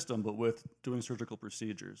the system, but with doing surgical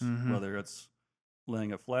procedures, whether it's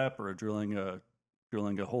laying a flap or drilling a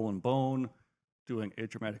hole in bone, doing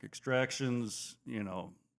atraumatic extractions,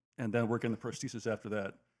 and then working the prosthesis after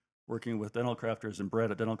that. Working with dental crafters and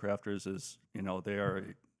Brad at Dental Crafters is, they are a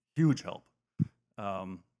huge help.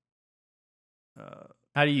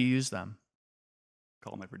 How do you use them?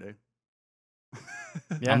 Call them every day.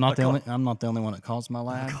 Yeah, I'm not the only one that calls my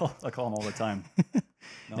lab. I call them all the time.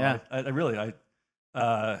 No, Yeah.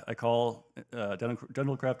 I call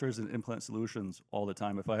dental crafters and implant solutions all the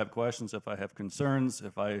time. If I have questions, if I have concerns,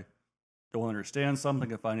 if I don't understand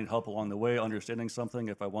something, if I need help along the way understanding something,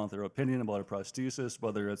 if I want their opinion about a prosthesis,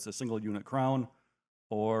 whether it's a single unit crown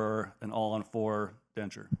or an all-on-4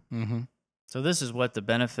 denture. Mm-hmm. So this is what the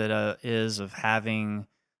benefit is of having,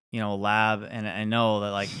 a lab. And I know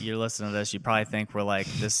that you're listening to this, you probably think we're like,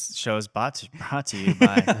 this show is brought to you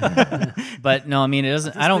by, but no, it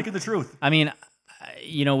doesn't. I don't speaking the truth.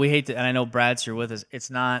 We hate to, and I know Brad's here with us.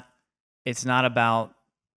 It's not about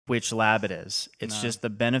which lab it is. It's just the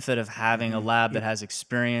benefit of having a lab that has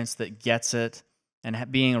experience, that gets it,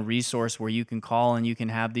 and being a resource where you can call and you can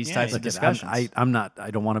have these types of discussions. I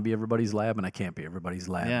don't want to be everybody's lab, and I can't be everybody's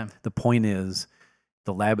lab. Yeah. The point is,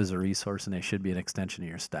 the lab is a resource, and it should be an extension of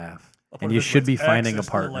your staff. And you should be finding a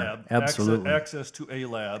partner. Absolutely. Access to a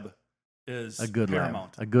lab is a good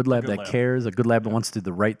paramount. lab. A good lab that cares, a good lab that wants to do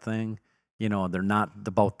the right thing. They're not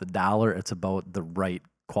about the dollar, it's about the right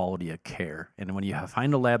quality of care. And when you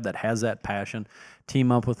find a lab that has that passion,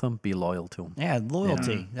 team up with them, be loyal to them. Yeah,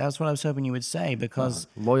 loyalty. That's what I was hoping you would say, because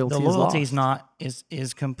loyalty the loyalty is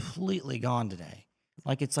is completely gone today.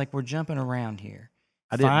 It's like we're jumping around here.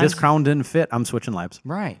 This crown didn't fit, I'm switching labs.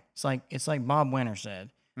 Right. It's like Bob Winter said.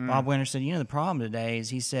 Bob Winter said, the problem today is,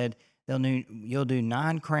 he said, you'll do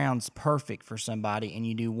 9 crowns perfect for somebody, and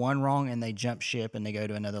you do one wrong and they jump ship and they go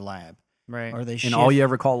to another lab. Right. or they And shift. all you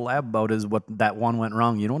ever call a lab about is what that one went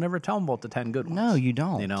wrong. You don't ever tell them about the 10 good ones. No, you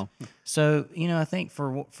don't. You know, So, I think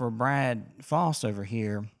for Brad Foss over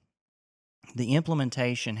here, the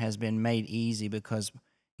implementation has been made easy because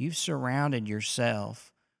you've surrounded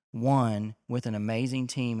yourself, one, with an amazing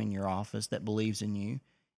team in your office that believes in you.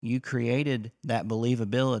 You created that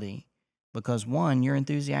believability because, one, you're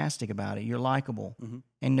enthusiastic about it. You're likable.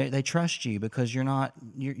 And they trust you because you're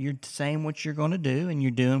saying what you're going to do and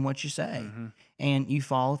you're doing what you say. And you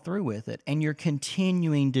follow through with it. And you're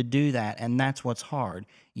continuing to do that. And that's what's hard.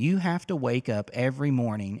 You have to wake up every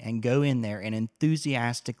morning and go in there and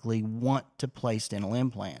enthusiastically want to place dental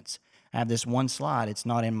implants. I have this one slide. It's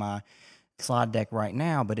not in my slide deck right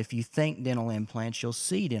now, but if you think dental implants, you'll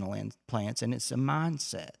see dental implants, and it's a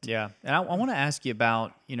mindset. Yeah. And I want to ask you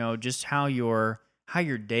about, just how your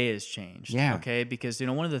day has changed. Yeah. Okay. Because,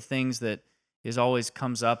 one of the things that is always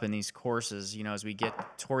comes up in these courses, as we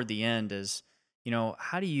get toward the end is,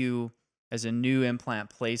 how do you, as a new implant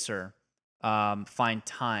placer, find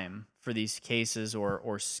time for these cases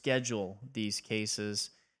or schedule these cases?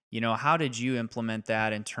 How did you implement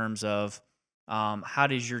that in terms of how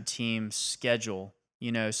does your team schedule?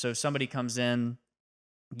 So if somebody comes in,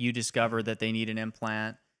 you discover that they need an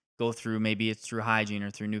implant, go through, maybe it's through hygiene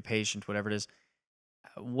or through new patient, whatever it is.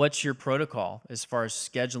 What's your protocol as far as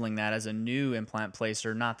scheduling that as a new implant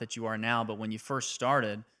placer? Not that you are now, but when you first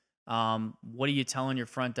started, what are you telling your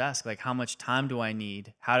front desk? Like, how much time do I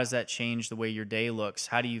need? How does that change the way your day looks?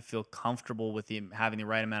 How do you feel comfortable with having the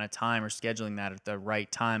right amount of time or scheduling that at the right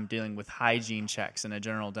time, dealing with hygiene checks in a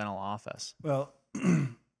general dental office? Well,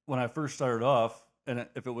 when I first started off, and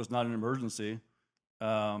if it was not an emergency,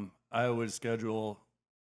 I would schedule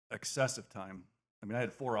excessive time. I mean, I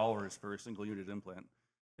had 4 hours for a single unit implant,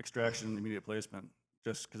 extraction, immediate placement,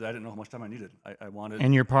 just because I didn't know how much time I needed. I wanted.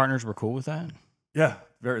 And your partners were cool with that? Yeah,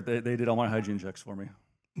 they did all my hygiene checks for me.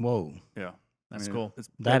 Whoa. Yeah. That's cool.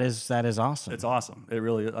 That is awesome. It's awesome. It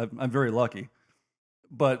really, I'm very lucky.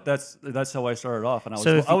 But that's how I started off, and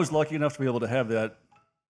I was lucky enough to be able to have that,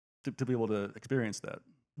 to be able to experience that.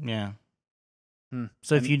 Yeah.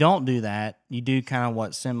 So if you don't do that, you do kind of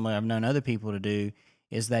what similar I've known other people to do,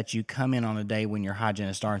 is that you come in on a day when your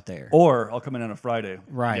hygienists aren't there. Or I'll come in on a Friday.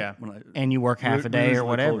 Right. Yeah. And you work half a day or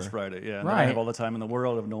whatever. Close Friday, yeah. Right. I have all the time in the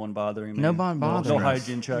world of no one bothering me. No one bothering. No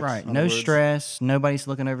hygiene checks. Right. in No other words. stress. Nobody's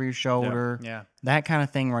looking over your shoulder. Yeah. That kind of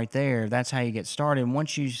thing right there. That's how you get started. And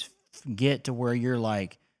once you get to where you're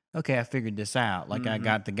like, okay, I figured this out. Like I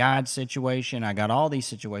got the guide situation. I got all these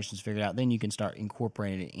situations figured out. Then you can start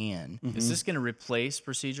incorporating it in. Is this going to replace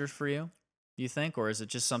procedures for you, you think, or is it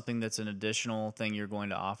just something that's an additional thing you're going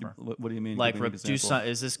to offer? What do you mean? Like, Give me an example.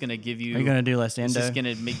 is this going to give you? Are you going to do less Is endo? this going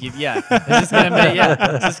to give? Yeah. Is this going to make?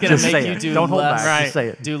 Yeah. Is this going Just to make say you it. do Don't hold less? back. Just say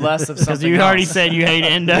it. Do less of Because something. you already else. said you hate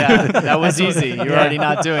endo. Yeah, that was easy. You're already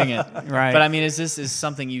not doing it. Right. But I mean, is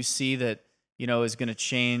something you see that is going to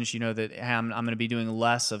change? That hey, I'm going to be doing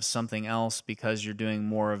less of something else because you're doing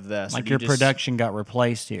more of this. Like your production got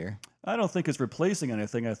replaced here. I don't think it's replacing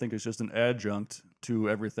anything. I think it's just an adjunct to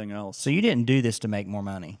everything else. So you didn't do this to make more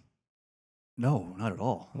money. No, not at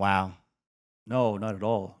all. Wow. No, not at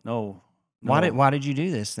all. No. Why did you do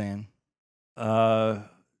this then? Add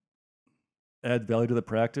value to the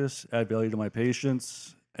practice, add value to my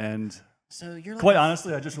patients, and So you're quite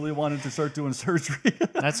honestly, I just really wanted to start doing surgery.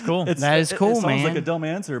 That's cool. That is cool, it sounds like man. a dumb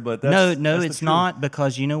answer, but No, that's the it's truth. not,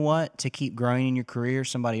 because you know what? To keep growing in your career,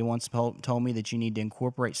 somebody once told me that you need to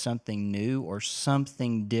incorporate something new or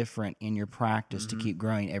something different in your practice to keep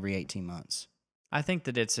growing every 18 months. I think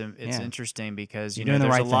that it's Yeah. interesting because You're doing the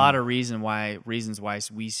there's right a lot thing. of reasons why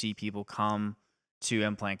we see people come to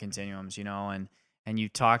implant continuums, and you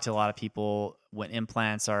talk to a lot of people when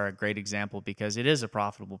implants are a great example because it is a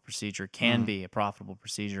profitable procedure, can be a profitable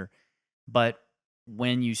procedure. But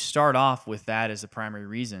when you start off with that as the primary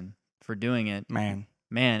reason for doing it, Man,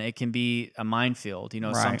 it can be a minefield.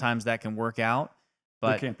 Right. Sometimes that can work out,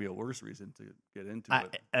 There but can't be a worse reason to get into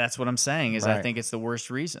it. that's what I'm saying is I Right. think it's the worst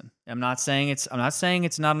reason. I'm not saying it's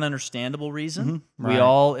not an understandable reason. Right.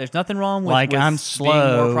 There's nothing wrong with like with I'm being more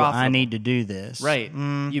slow, I profitable. need to do this. Right.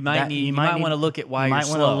 You might you want to look at why you you're might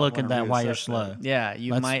slow. want to look at that why you're reassess slow. that. Yeah,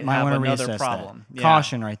 you Let's- might have wanna another reassess problem. that. Yeah.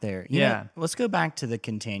 Caution right there. You know, Yeah. let's go back to the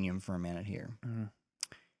continuum for a minute here. Mhm.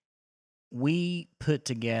 We put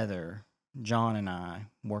together, John and I,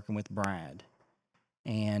 working with Brad,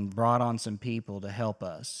 and brought on some people to help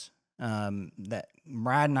us. That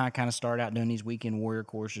Brad and I kind of started out doing these weekend warrior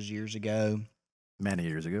courses years ago. Many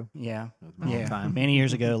years ago. Yeah. That was a long time. Many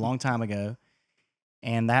years ago, a long time ago.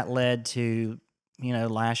 And that led to,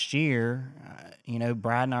 last year,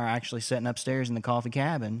 Brad and I are actually sitting upstairs in the coffee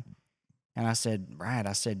cabin And I said, Brad,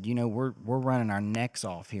 I said, you know, we're running our necks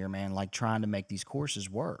off here, man, like trying to make these courses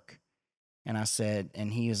work. And I said,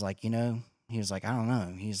 and he was like, you know, he was like, I don't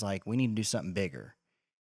know. He's like, we need to do something bigger.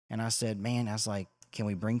 And I said, man, I was like, can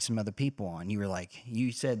we bring some other people on? You were like,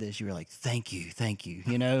 you said this, you were like, thank you,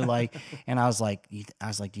 you know, like, and I was like,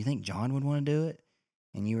 do you think John would want to do it?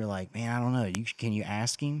 And you were like, man, I don't know. Can you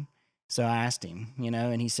ask him? So I asked him, you know,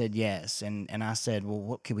 and he said yes. And I said, well,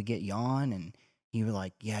 what could we get Jan? And he was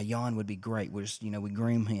like, yeah, Jan would be great. We'll just, you know, we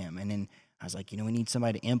groom him. And then I was like, you know, we need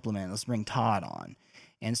somebody to implement. Let's bring Todd on.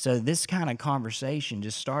 And so this kind of conversation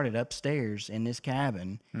just started upstairs in this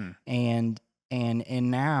cabin. And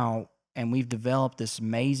now, and we've developed this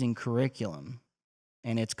amazing curriculum,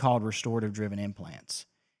 and it's called Restorative Driven Implants.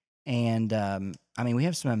 And I mean, we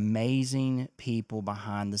have some amazing people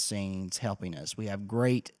behind the scenes helping us. We have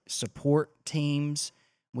great support teams.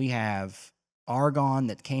 We have Argonne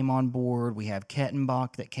that came on board. We have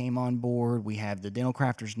Kettenbach that came on board. We have the Dental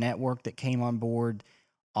Crafters Network that came on board.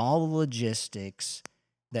 All the logistics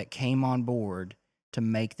that came on board to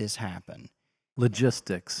make this happen.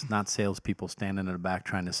 Logistics, not salespeople standing in the back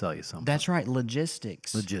trying to sell you something. That's right,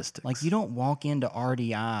 logistics. Logistics. Like, you don't walk into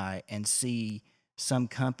RDI and see some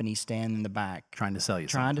company standing in the back trying to sell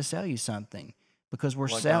you something because we're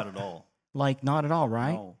Like selling. not at all. Like, not at all,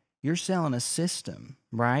 right? No. You're selling a system,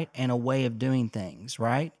 right? And a way of doing things,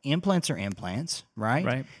 right? Implants are implants, right?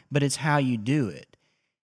 Right. But it's how you do it.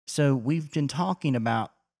 So we've been talking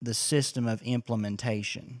about the system of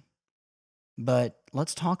implementation, but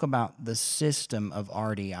let's talk about the system of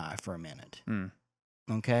RDI for a minute.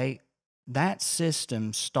 Okay? That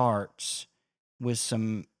system starts with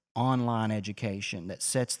some online education that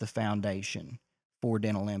sets the foundation for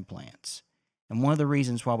dental implants. And one of the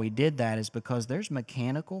reasons why we did that is because there's a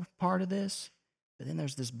mechanical part of this, but then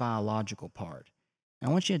there's this biological part. And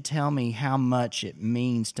I want you to tell me how much it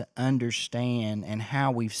means to understand and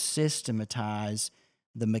how we've systematized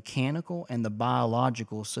the mechanical and the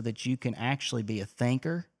biological so that you can actually be a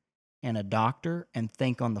thinker and a doctor and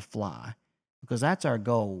think on the fly. Because that's our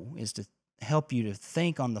goal, is to help you to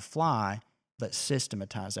think on the fly, but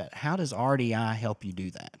systematize that. How does RDI help you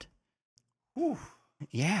do that? Whew.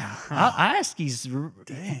 Yeah. I ask these.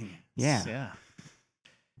 Dang. Yeah. Yeah.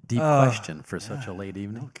 Deep question for such a late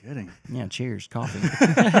evening. No kidding. Yeah. Cheers. Coffee.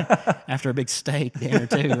 After a big steak dinner,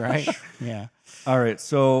 too, right? Yeah. All right.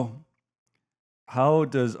 So, how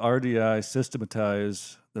does RDI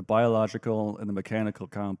systematize the biological and the mechanical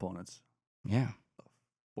components Yeah.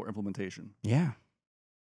 for implementation? Yeah.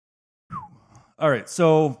 All right.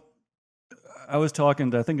 So, I think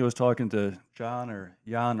I was talking to John or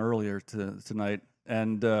Jan earlier tonight,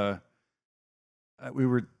 and we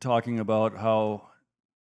were talking about how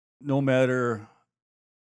no matter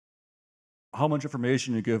how much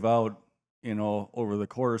information you give out, you know, over the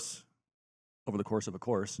course of a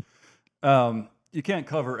course, you can't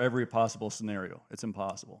cover every possible scenario. It's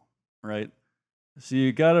impossible, right? So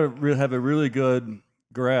you got to have a really good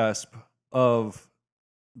grasp of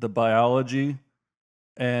the biology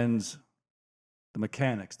and the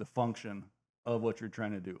mechanics, the function of what you're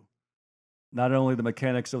trying to do. Not only the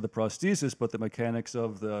mechanics of the prosthesis, but the mechanics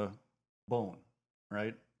of the bone,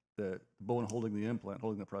 right? The bone holding the implant,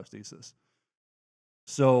 holding the prosthesis.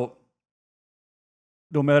 So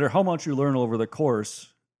no matter how much you learn over the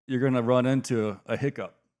course, you're going to run into a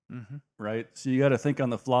hiccup, right? So you got to think on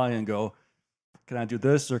the fly and go, can I do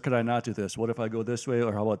this or can I not do this? What if I go this way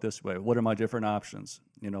or how about this way? What are my different options?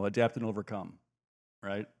 You know, adapt and overcome,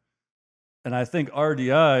 right? And I think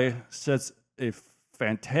RDI sets a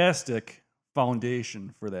fantastic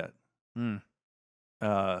foundation for that.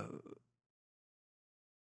 I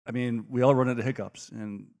mean, we all run into hiccups,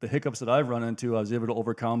 and the hiccups that I've run into, I was able to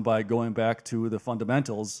overcome by going back to the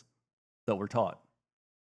fundamentals that were taught,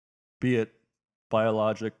 be it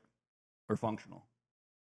biologic or functional.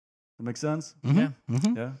 That make sense? Yeah.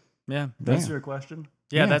 Yeah. Yeah. That's your question?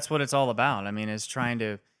 Yeah, Yeah. that's what it's all about. I mean, it's trying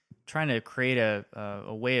to create a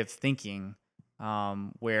way of thinking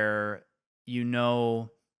where, you know,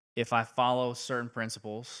 if I follow certain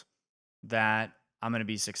principles, that I'm going to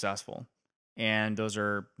be successful. And those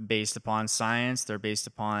are based upon science. They're based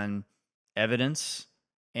upon evidence.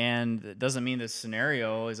 And it doesn't mean the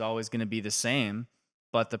scenario is always going to be the same,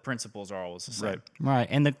 but the principles are always the same. Right.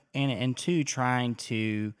 And two, trying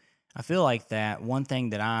to, I feel like that one thing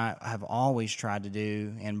that I have always tried to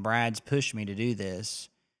do, and Brad's pushed me to do this,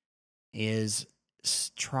 is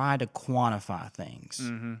try to quantify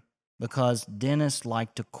things. Because dentists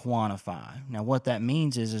like to quantify. Now, what that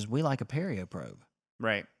means is we like a perio probe.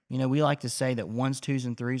 Right. You know, we like to say that 1s, 2s,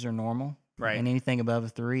 and 3s are normal. Right. And anything above a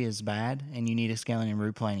 3 is bad, and you need a scaling and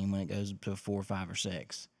root planing when it goes to a 4, 5, or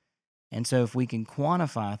 6. And so if we can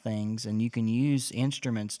quantify things and you can use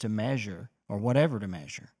instruments to measure or whatever to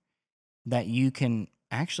measure, that you can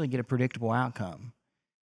actually get a predictable outcome.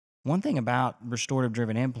 One thing about restorative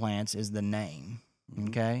driven implants is the name,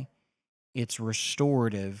 okay? It's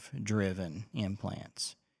restorative driven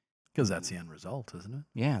implants. Because that's the end result, isn't it?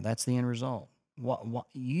 Yeah, that's the end result. What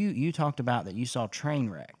you talked about that you saw train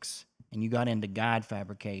wrecks and you got into guide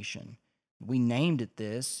fabrication. We named it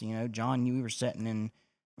this, you know, John, you were sitting in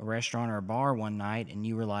a restaurant or a bar one night and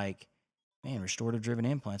you were like, man, restorative driven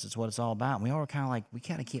implants, it's what it's all about. And we all were kind of like, we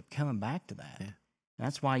kind of kept coming back to that. Yeah. And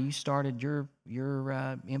that's why you started your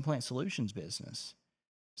implant solutions business.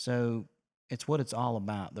 So it's what it's all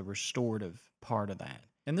about, the restorative part of that.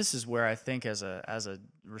 And this is where I think as a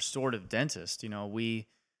restorative dentist, you know, we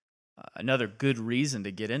another good reason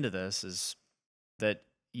to get into this is that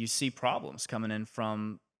you see problems coming in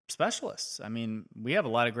from specialists. I mean, we have a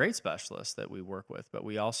lot of great specialists that we work with, but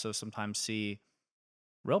we also sometimes see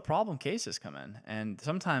real problem cases come in, and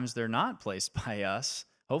sometimes they're not placed by us.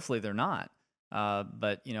 Hopefully they're not.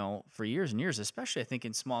 But, you know, for years and years, especially I think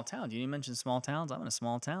in small towns, you mentioned small towns. I'm in a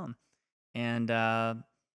small town. And I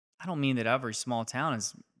don't mean that every small town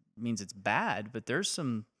means it's bad, but there's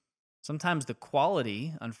sometimes the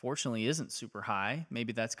quality, unfortunately, isn't super high.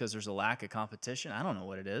 Maybe that's because there's a lack of competition. I don't know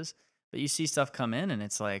what it is. But you see stuff come in and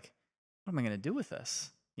it's like, what am I going to do with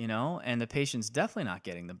this? You know, and the patient's definitely not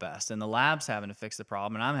getting the best. And the lab's having to fix the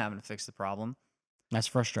problem and I'm having to fix the problem. That's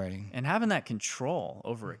frustrating. And having that control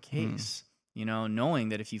over a case, you know, knowing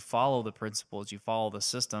that if you follow the principles, you follow the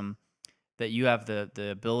system, that you have the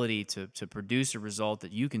ability to produce a result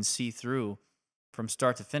that you can see through from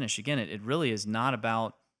start to finish. Again, it really is not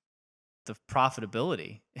about the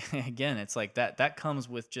profitability. Again, it's like that comes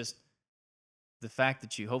with just the fact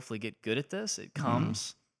that you hopefully get good at this. It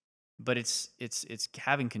comes, but it's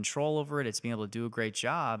having control over it. It's being able to do a great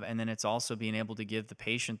job. And then it's also being able to give the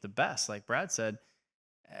patient the best. Like Brad said,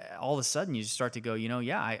 all of a sudden you just start to go, you know,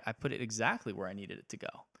 yeah, I put it exactly where I needed it to go.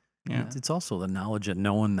 Yeah. It's also the knowledge of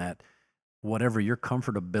knowing that whatever your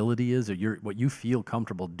comfortability is or what you feel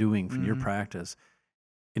comfortable doing for your practice.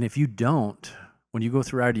 And if you don't, when you go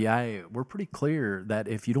through RDI, we're pretty clear that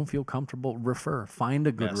if you don't feel comfortable, find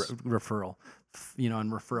a good referral, you know,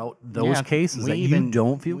 and refer out those cases that you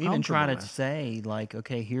don't feel comfortable with. We even try to say, like,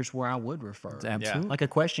 okay, here's where I would refer. Absolutely. Like a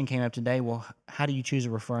question came up today, well, how do you choose a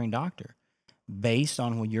referring doctor? Based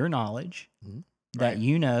on your knowledge that,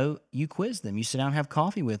 you know, you quiz them. You sit down and have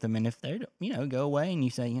coffee with them. And if they, you know, go away and you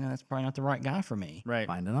say, you know, that's probably not the right guy for me. Right.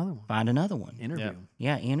 Find another one. Find another one. Interview them.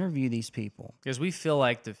 Yeah, interview these people. Because we feel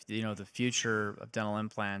like the future of dental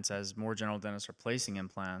implants, as more general dentists are placing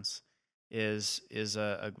implants, is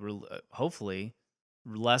hopefully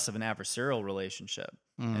less of an adversarial relationship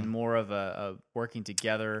and more of a working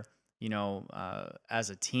together, you know, as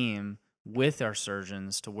a team with our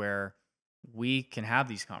surgeons, to where we can have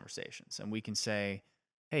these conversations and we can say,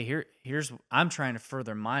 hey, here's I'm trying to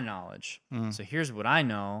further my knowledge. So here's what I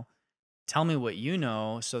know. Tell me what you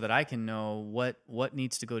know so that I can know what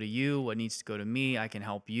needs to go to you, what needs to go to me. I can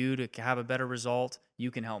help you to have a better result. You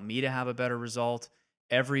can help me to have a better result.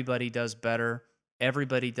 Everybody does better.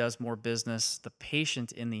 Everybody does more business. The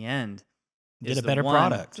patient in the end Get is a the better one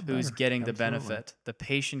product. who's getting the benefit. The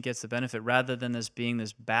patient gets the benefit rather than this being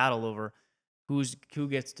this battle over who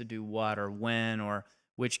gets to do what or when or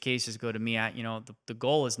which cases go to me. You know, the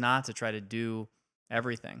goal is not to try to do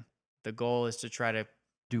everything. The goal is to try to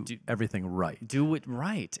do everything right. Do it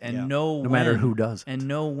right and know no matter who does it. And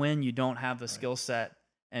know when you don't have the skill set.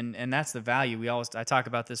 And that's the value. I talk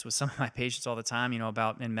about this with some of my patients all the time, you know,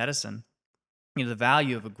 about in medicine. You know, the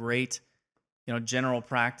value of a great, you know, general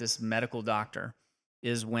practice medical doctor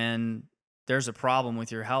is when there's a problem with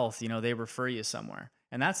your health, you know, they refer you somewhere.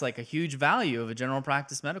 And that's like a huge value of a general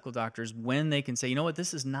practice medical doctor, is when they can say, you know what,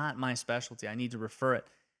 this is not my specialty. I need to refer it.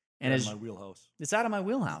 And Out of my wheelhouse. It's out of my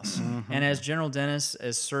wheelhouse. And as general dentists,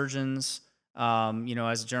 as surgeons, you know,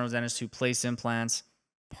 as a general dentist who place implants,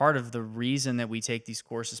 part of the reason that we take these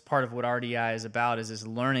courses, part of what RDI is about is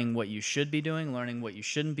learning what you should be doing, learning what you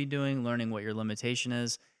shouldn't be doing, learning what your limitation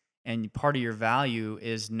is. And part of your value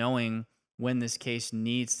is knowing when this case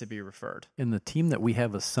needs to be referred. In the team that we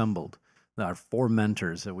have assembled, our 4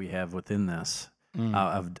 mentors that we have within this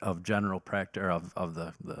of general practice, of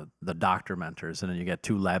the doctor mentors, and then you get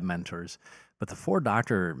 2 lab mentors. But the 4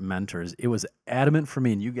 doctor mentors, it was adamant for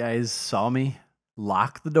me, and you guys saw me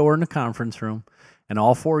lock the door in the conference room, and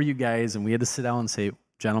all 4 of you guys, and we had to sit down and say,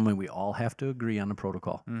 gentlemen, we all have to agree on the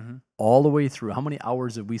protocol. All the way through. How many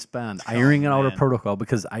hours did we spend ironing out a protocol?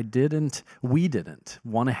 Because we didn't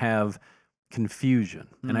want to have confusion.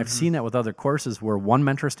 And I've seen that with other courses where one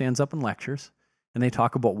mentor stands up and lectures and they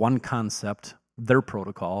talk about one concept, their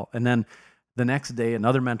protocol, and then the next day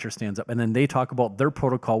another mentor stands up and then they talk about their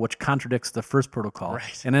protocol, which contradicts the first protocol.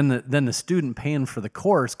 Right. And then the student paying for the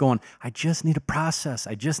course going, I just need a process,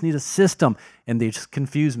 I just need a system, and they just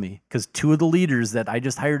confuse me because two of the leaders that I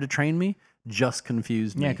just hired to train me just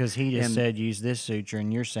confused me. Yeah, because he just And- said use this suture,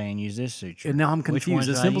 and you're saying use this suture. and now I'm Which one confused.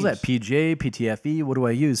 do As I simple as use? that. PJ, PTFE, what do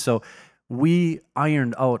I use? So we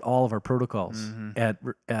ironed out all of our protocols at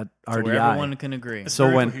So RDI. where everyone can agree. So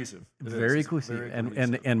Very when cohesive. It is. very It's cohesive. very And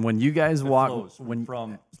cohesive. when you guys It walk flows when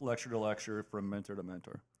from lecture to lecture, from mentor to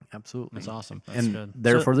mentor. absolutely. That's awesome. and good.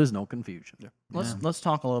 therefore there's no confusion. Let's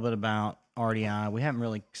talk a little bit about RDI. We haven't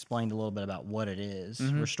really explained a little bit about what it is.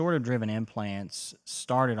 Restorative driven implants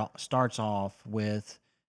starts off with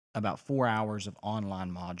about 4 hours of online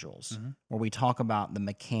modules where we talk about the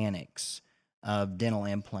mechanics of dental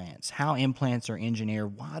implants, how implants are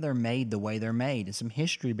engineered, why they're made the way they're made, and some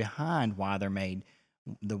history behind why they're made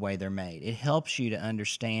the way they're made. It helps you to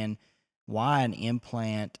understand why an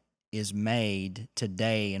implant is made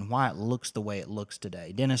today and why it looks the way it looks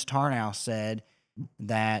today. Dennis Tarnow said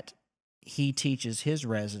that he teaches his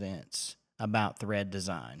residents about thread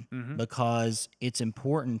design because it's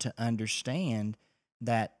important to understand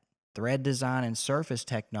that thread design and surface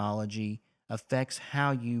technology affects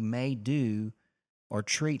how you may do or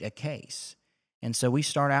treat a case. And so we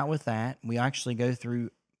start out with that. We actually go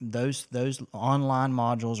through those online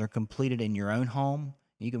modules are completed in your own home.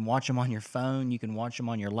 You can watch them on your phone, you can watch them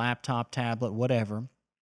on your laptop, tablet, whatever.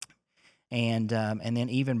 And then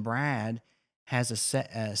even Brad has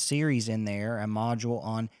a series in there, a module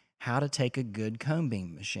on how to take a good cone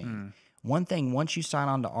beam machine. One thing, once you sign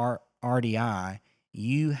on to RDI,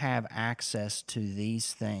 you have access to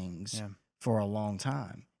these things for a long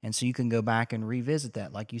time. And so you can go back and revisit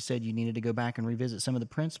that. Like you said, you needed to go back and revisit some of the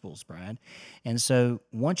principles, Brad. And so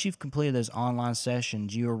once you've completed those online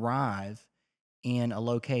sessions, you arrive in a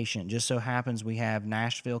location. It just so happens we have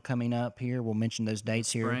Nashville coming up here. We'll mention those dates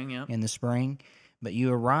Spring, here yep. in the spring. But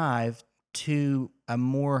you arrive to a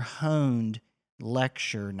more honed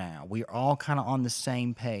lecture now. We're all kind of on the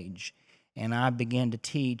same page. And I began to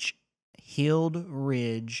teach healed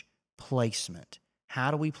ridge placement. How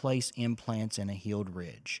do we place implants in a healed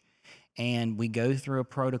ridge? And we go through a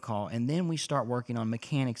protocol, and then we start working on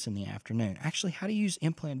mechanics in the afternoon. Actually, how to use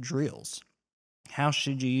implant drills. How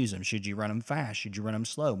should you use them? Should you run them fast? Should you run them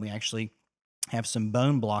slow? We actually have some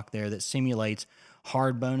bone block there that simulates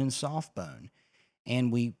hard bone and soft bone.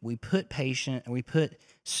 And we put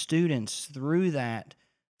students through that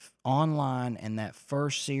online and that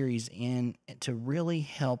first series in to really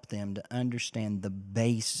help them to understand the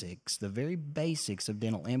basics, the very basics of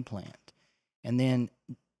dental implant. And then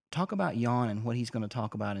talk about Jan and what he's going to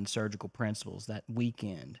talk about in surgical principles that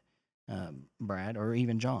weekend, Brad, or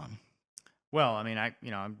even John. Well, I mean,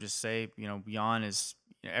 I'm just say, Jan is,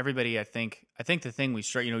 everybody, I think the thing we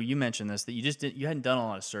start, you mentioned this, that you hadn't done a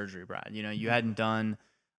lot of surgery, Brad. You hadn't done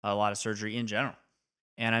a lot of surgery in general.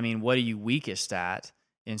 And I mean, what are you weakest at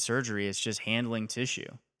in surgery? It's just handling tissue.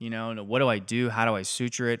 What do I do? How do I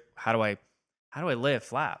suture it? How do I lay a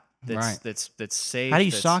flap that's safe? How do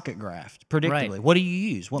you socket graft predictably? Right. What do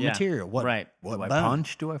you use? What Yeah. material? What Right. What Do I bone?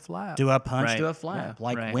 punch? Do I flap? Do I punch? Right. Do I flap? Yeah.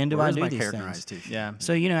 Like Right. when do Where's I do my these characterized things? tissue? Yeah.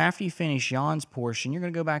 So, after you finish Jan's portion, you're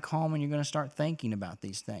going to go back home and you're going to start thinking about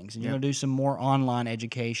these things. And you're going to do some more online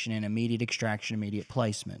education and immediate extraction, immediate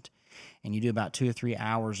placement. And you do about 2 or 3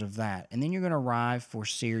 hours of that. And then you're going to arrive for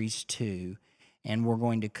Series 2, and we're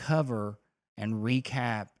going to cover and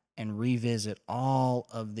recap and revisit all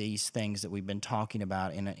of these things that we've been talking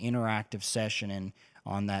about in an interactive session and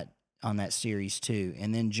on that Series 2.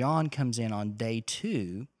 And then John comes in on day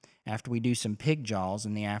 2. After we do some pig jaws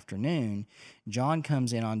in the afternoon, John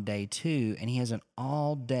comes in on day 2, and he has an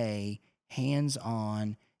all-day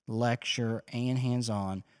hands-on lecture and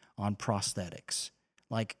hands-on on prosthetics.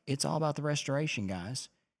 Like, it's all about the restoration, guys.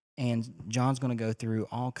 And John's going to go through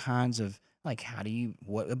all kinds of, like,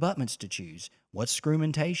 what abutments to choose, what's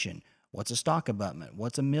scrumentation, what's a stock abutment,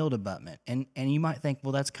 what's a milled abutment. And you might think,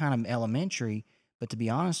 well, that's kind of elementary, but to be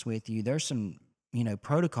honest with you, there's some,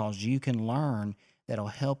 protocols you can learn that'll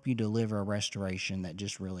help you deliver a restoration that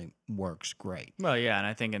just really works great. Well, yeah, and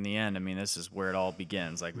I think in the end, I mean, this is where it all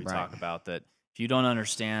begins. Like we Right. talk about that if you don't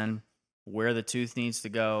understand where the tooth needs to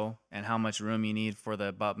go and how much room you need for the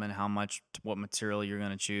abutment, what material you're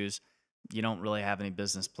going to choose, you don't really have any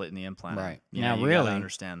business putting the implant in. Right. You Now, gotta really-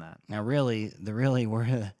 understand that. Now, really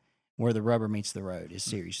where the rubber meets the road is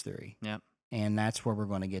Series 3. Yep. And that's where we're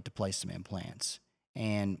going to get to place some implants.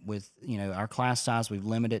 And with, our class size, we've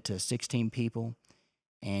limited it to 16 people.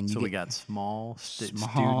 And you So we got small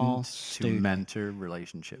student to mentor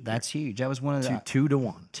relationship. That's huge. That was one of the 2 to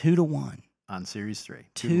 1. 2 to 1 on Series 3.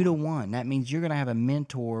 2 to 1. That means you're going to have a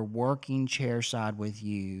mentor working chairside with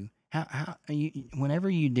you. How you, whenever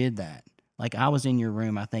you did that, like I was in your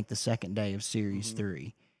room, I think the second day of Series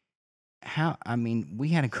 3. I mean, we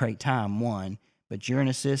had a great time, one, but you're an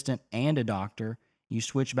assistant and a doctor. You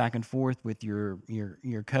switch back and forth with your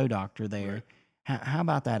co-doctor there. Right. How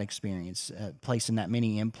about that experience, placing that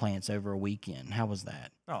many implants over a weekend? How was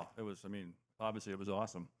that? Oh, it was, I mean, obviously it was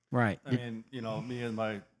awesome. Right. I mean, you know, me and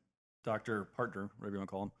my doctor partner, whatever you want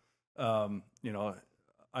to call him, you know,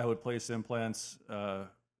 I would place implants.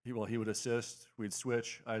 He would assist. We'd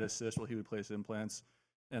switch. I'd assist while he would place implants.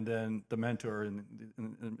 And then the mentor,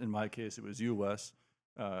 in my case, it was you, Wes,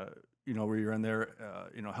 you know, where you're in there,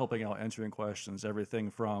 you know, helping out, answering questions, everything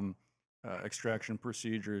from extraction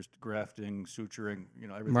procedures, grafting, suturing, you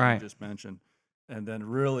know, everything you just mentioned. And then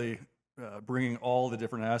really bringing all the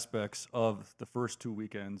different aspects of the first 2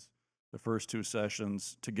 weekends, the first 2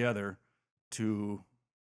 sessions together to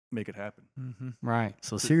make it happen. Right.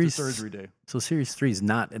 So To Series surgery day. So Series 3 is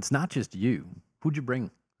not. It's not just you. Who'd you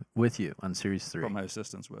bring with you on Series 3? Brought my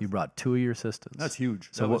assistants with. You brought 2 of your assistants. That's huge.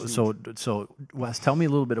 So That was huge. so Wes, tell me a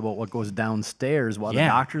little bit about what goes downstairs while the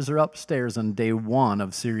doctors are upstairs on day 1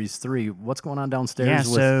 of Series 3. What's going on downstairs?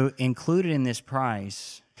 Yeah. So included in this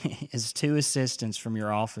price is 2 assistants from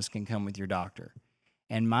your office can come with your doctor.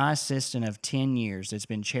 And my assistant of 10 years that's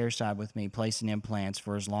been chairside with me placing implants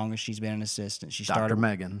for as long as she's been an assistant. She started Dr.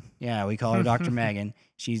 Megan. Yeah, we call her Dr. Megan.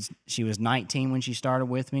 She was 19 when she started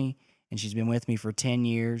with me, and she's been with me for 10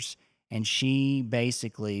 years. And she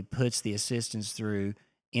basically puts the assistants through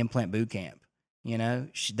implant boot camp. You know,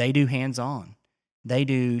 they do hands-on. They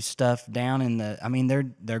do stuff down in the. I mean,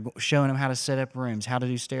 they're showing them how to set up rooms, how to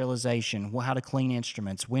do sterilization, how to clean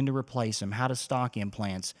instruments, when to replace them, how to stock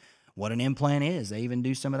implants, what an implant is. They even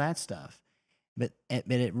do some of that stuff. But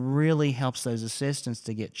it really helps those assistants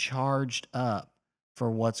to get charged up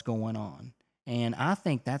for what's going on. And I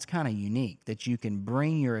think that's kind of unique that you can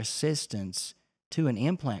bring your assistants to an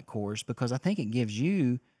implant course, because I think it gives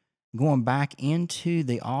you, going back into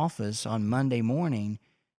the office on Monday morning,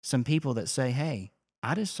 some people that say, hey,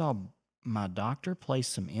 I just saw my doctor place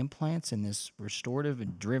some implants in this restorative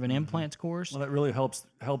and driven implants course. Well, that really helps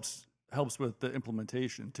with the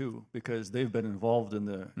implementation too, because they've been involved in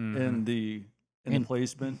the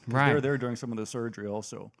placement. Right. They're there during some of the surgery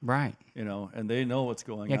also. Right. You know, and they know what's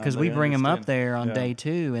going on. Yeah, because They we bring them up understand. there on Yeah. day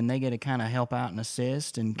 2, and they get to kind of help out and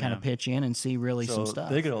assist and kind of pitch in and see really So some stuff.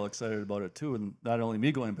 they get all excited about it too, and not only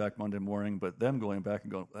me going back Monday morning, but them going back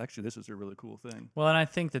and going, actually, this is a really cool thing. Well, and I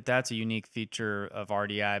think that that's a unique feature of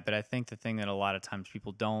RDI, but I think the thing that a lot of times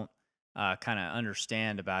people don't kind of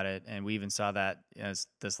understand about it, and we even saw that as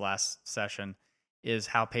this last session, is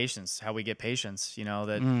how we get patients. You know,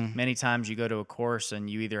 that many times you go to a course and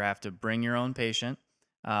you either have to bring your own patient,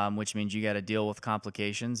 which means you got to deal with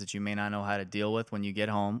complications that you may not know how to deal with when you get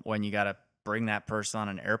home, when you got to bring that person on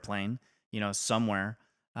an airplane, you know, somewhere,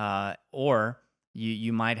 or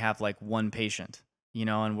you might have like one patient, you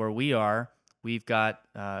know, and where we are, we've got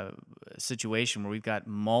a situation where we've got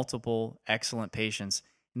multiple excellent patients.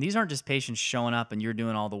 And these aren't just patients showing up and you're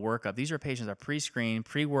doing all the workup. These are patients that are pre-screened,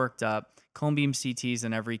 pre-worked up, cone beam CTs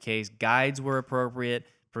in every case, guides were appropriate,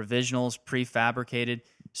 provisionals, prefabricated.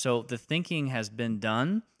 So the thinking has been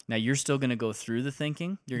done. Now you're still going to go through the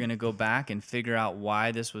thinking. You're going to go back and figure out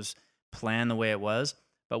why this was planned the way it was.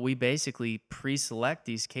 But we basically pre-select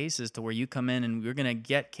these cases to where you come in and you're going to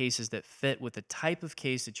get cases that fit with the type of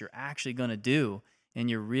case that you're actually going to do in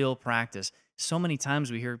your real practice. So many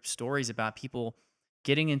times we hear stories about people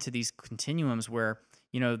getting into these continuums where,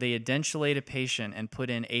 you know, they edentulate a patient and put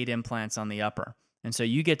in 8 implants on the upper. And so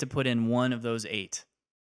you get to put in one of those 8.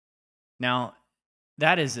 Now,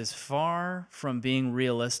 that is as far from being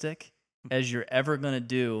realistic as you're ever going to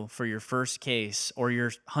do for your first case or your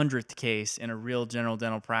 100th case in a real general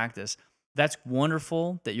dental practice. That's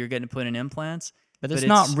wonderful that you're getting to put in implants. But it's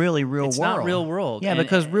not really real world. It's not real world. Yeah, And-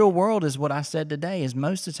 because real world is what I said today, is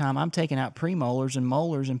most of the time I'm taking out premolars and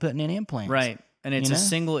molars and putting in implants. Right. And it's You a know?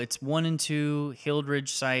 single, it's 1 and 2 Hildridge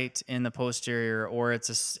site in the posterior, or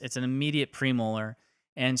it's an immediate premolar.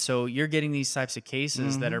 And so you're getting these types of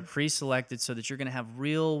cases that are pre-selected so that you're going to have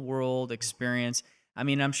real world experience. I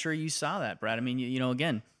mean, I'm sure you saw that, Brad. I mean, you know,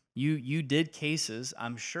 again, you did cases,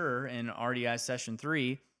 I'm sure, in RDI session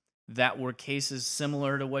 3 that were cases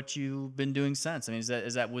similar to what you've been doing since. I mean,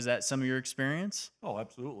 was that some of your experience? Oh,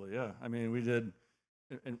 absolutely, yeah. I mean, we did,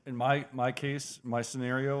 in my case, my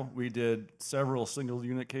scenario, we did several single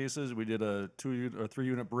unit cases. We did a 2 unit or 3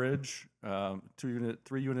 unit bridge,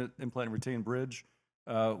 3 unit implant and retain bridge.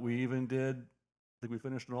 We even did. I think we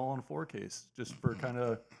finished it all on 4Ks just for kind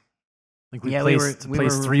of. I think we Yeah, placed, we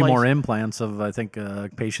placed were 3 more replacing- implants of, I think, a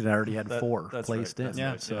patient that already had 4 that's placed right, in. that's Yeah.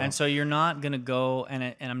 right. So And so you're not going to go,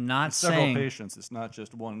 and I'm not it's several saying. patients. It's not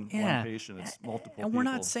just one patient. It's multiple. And we're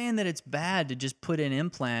not people. saying that it's bad to just put in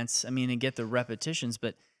implants. I mean, and get the repetitions,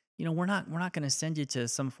 but we're not going to send you to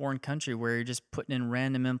some foreign country where you're just putting in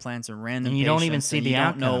random implants and random. And you don't even patients see and the you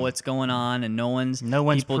don't know outcome. what's going on, and no one's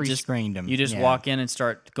people just pre-screened them. You just Yeah. walk in and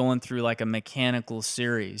start going through like a mechanical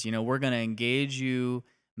series. We're going to engage you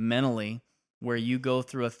mentally, where you go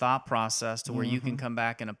through a thought process to where you can come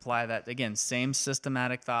back and apply that again, same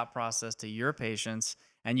systematic thought process to your patients.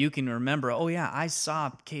 And you can remember, oh yeah, I saw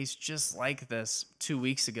a case just like this 2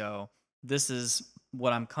 weeks ago. This is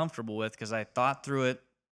what I'm comfortable with because I thought through it,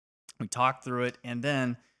 we talked through it, and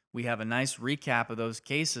then we have a nice recap of those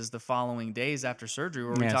cases the following days after surgery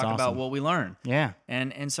where we Yeah, it's talk about awesome. what we learned. Yeah.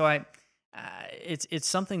 And so it's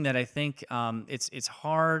something that I think it's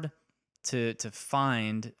hard to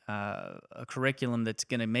find a curriculum that's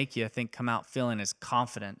going to make you, I think, come out feeling as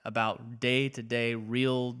confident about day-to-day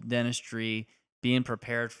real dentistry, being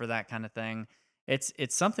prepared for that kind of thing.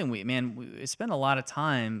 It's something we spend a lot of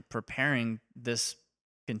time preparing this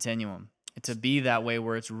continuum to be that way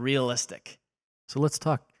where it's realistic. So let's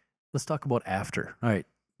talk about after. All right.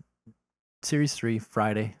 Series 3,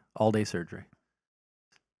 Friday, all day surgery.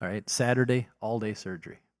 All right. Saturday, all day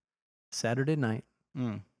surgery. Saturday night,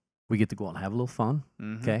 we get to go out and have a little fun.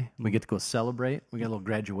 Mhm. Okay. We get to go celebrate. We got a little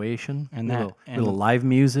graduation. And we got that- a little, and- little live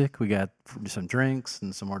music. We got some drinks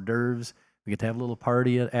and some hors d'oeuvres. We get to have a little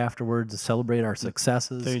party afterwards to celebrate our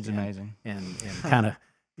successes. Food's and- amazing. And kind of,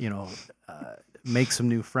 make some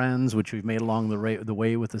new friends, which we've made along the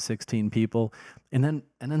way with the 16 people. And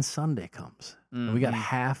then Sunday comes. And we got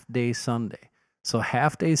half day Sunday. So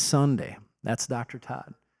half day Sunday, that's Dr.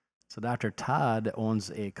 Todd. So Dr. Todd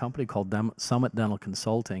owns a company called Summit Dental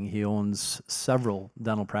Consulting. He owns several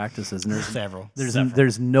dental practices, and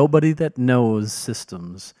there's nobody that knows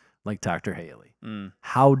systems like Dr. Haley.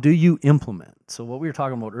 How do you implement? So what we were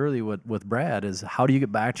talking about earlier with Brad is, how do you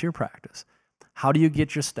get back to your practice? How do you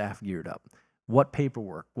get your staff geared up? What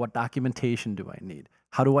paperwork, what documentation do I need?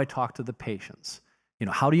 How do I talk to the patients?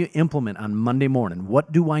 How do you implement on Monday morning?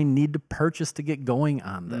 What do I need to purchase to get going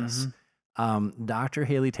on this? Dr.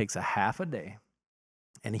 Haley takes a half a day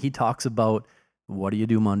and he talks about, what do you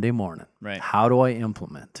do Monday morning? Right. How do I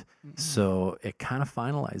implement? So it kind of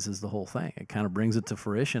finalizes the whole thing. It kind of brings it to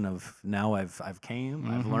fruition of, now I've I've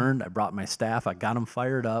learned, I brought my staff, I got them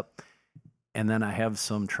fired up, and then I have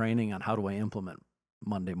some training on how do I implement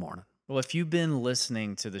Monday morning. Well, if you've been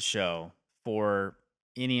listening to the show for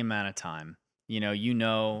any amount of time, you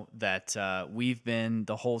know that we've been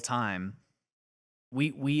the whole time.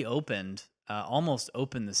 We almost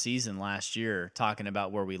opened the season last year talking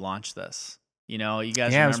about where we launched this. You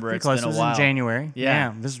guys remember it's been a while. In January.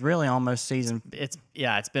 Yeah. This is really almost season.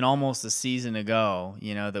 It's been almost a season ago.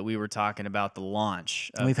 that we were talking about the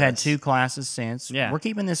launch. We've had 2 classes since. Yeah. We're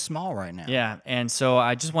keeping this small right now. Yeah, and so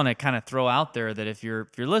I just want to kind of throw out there that if you're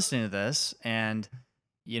listening to this and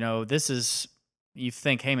this is, you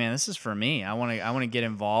think, hey man, this is for me. I want to get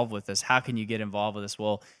involved with this. How can you get involved with this?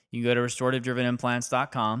 Well, you can go to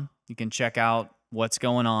restorative-drivenimplants.com. You can check out what's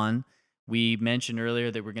going on. We mentioned earlier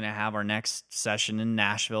that we're going to have our next session in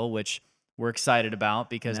Nashville, which we're excited about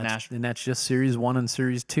because Nashville. And that's just Series 1 and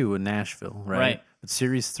Series 2 in Nashville, right? Right. But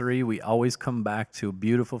Series 3, we always come back to a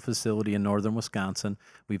beautiful facility in northern Wisconsin.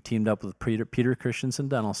 We've teamed up with Peter Christensen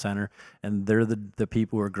Dental Center, and they're the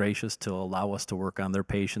people who are gracious to allow us to work on their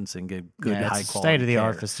patients and get good, high quality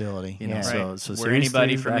state-of-the-art care. facility. Right. So where Series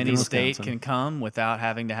anybody 3 from back in any state Wisconsin. can come without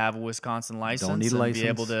having to have a Wisconsin license. Don't need a and be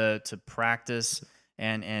able license. to practice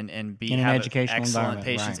and be In an have educational excellent environment,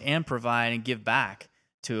 patients right. and provide and give back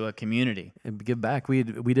to a community. And give back. We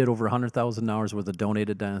did over $100,000 worth of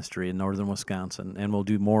donated dentistry in northern Wisconsin, and we'll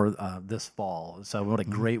do more this fall. So what a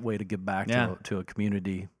great way to give back to a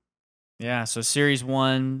community. Yeah, so Series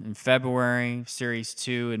 1 in February, Series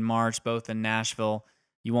 2 in March, both in Nashville.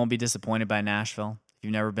 You won't be disappointed by Nashville. If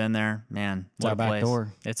you've never been there, man, It's what our a back place.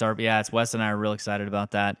 door. It's Wes and I are real excited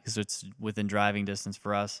about that because it's within driving distance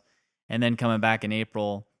for us. And then coming back in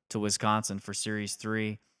April to Wisconsin for Series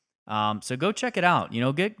 3. So go check it out.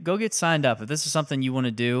 Go get signed up. If this is something you want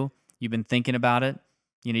to do, you've been thinking about it,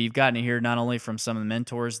 you've gotten to hear not only from some of the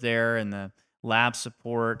mentors there and the lab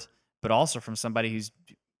support, but also from somebody who's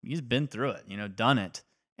been through it, done it,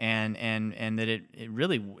 and that it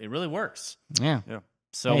really works. Yeah. Yeah.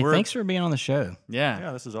 So Hey, thanks for being on the show.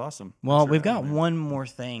 Yeah, this is awesome. Well, Thanks for we've got having me. one more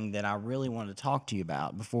thing that I really wanted to talk to you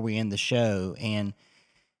about before we end the show. And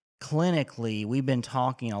clinically, we've been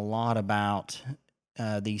talking a lot about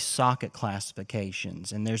these socket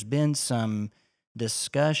classifications, and there's been some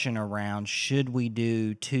discussion around should we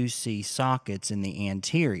do 2C sockets in the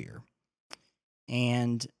anterior.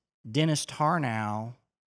 And Dennis Tarnow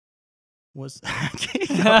was I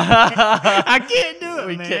can't do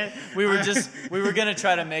it, man. We were gonna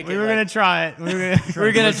try to make it. We were gonna try it. We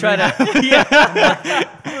were gonna try to. Yeah.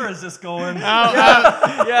 Where is this going?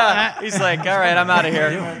 Yeah. He's like, all right, I'm out of here.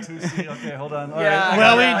 Okay, hold on. All Yeah. right.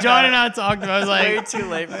 Well, John and I talked. I was like, Way too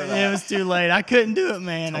late for that. it was too late. I couldn't do it,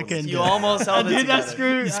 man. I couldn't. You do almost held it Dude, together. I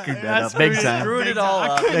screwed. You screwed I that up screwed big it time. Screwed it all I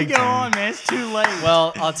up. couldn't Big go time. on, man. It's too late.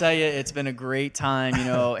 Well, I'll tell you, it's been a great time. You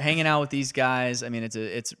know, hanging out with these guys. I mean,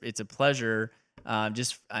 it's a pleasure.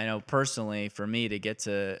 Just I know personally for me to get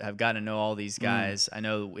to have gotten to know all these guys. I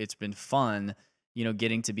know it's been fun. You know,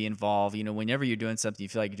 getting to be involved. You know, whenever you're doing something, you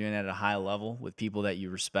feel like you're doing it at a high level with people that you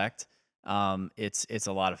respect. It's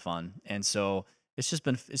a lot of fun, and so it's just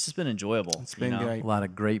been enjoyable. It's been great. A lot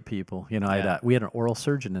of great people. You know, Yeah. we had an oral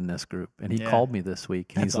surgeon in this group, and he Yeah. called me this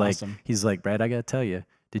week, and That's he's like, Brad, I got to tell you,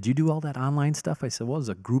 did you do all that online stuff? I said, well, it was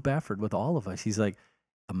a group effort with all of us. He's like,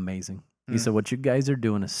 amazing. He said, what you guys are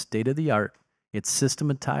doing is state of the art. It's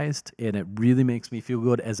systematized, and it really makes me feel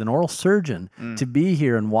good as an oral surgeon to be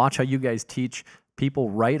here and watch how you guys teach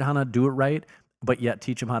people right how to do it right, but yet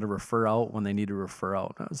teach them how to refer out when they need to refer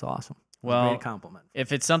out. That was awesome. Well, Great compliment.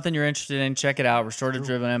 If it's something you're interested in, check it out,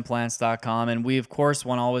 restorative-driven-implants.com. And we, of course,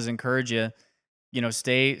 want to always encourage you, you know,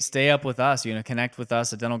 stay up with us, you know, connect with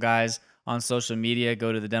us at Dental Guys on social media.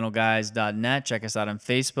 Go to thedentalguys.net. Check us out on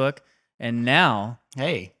Facebook. And now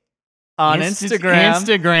hey, on Instagram.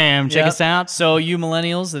 Instagram. Check Yep. us out. So you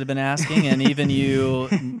millennials that have been asking, and even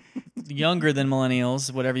you younger than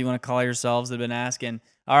millennials, whatever you want to call yourselves, that have been asking.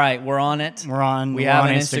 All right, we're on it. We're on. We we're have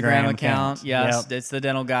on an Instagram account. Yes, Yep. it's the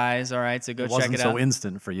Dental Guys. All right, so go It check wasn't it so out.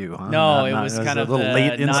 instant for you, huh? No, it was kind a of little the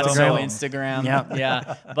late not so Instagram. Instagram. Yep.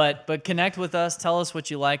 Yeah, but connect with us. Tell us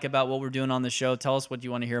what you like about what we're doing on the show. Tell us what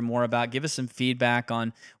you want to hear more about. Give us some feedback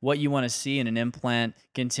on what you want to see in an implant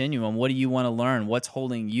continuum. What do you want to learn? What's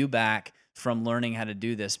holding you back from learning how to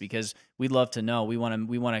do this? Because we'd love to know. We want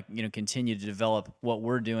to continue to develop what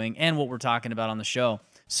we're doing and what we're talking about on the show.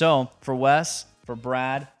 So for Wes, for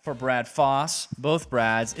Brad Foss, both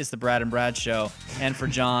Brads, it's the Brad and Brad Show. And for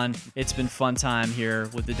John, it's been fun time here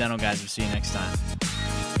with the Dental Guys. We'll see you next time.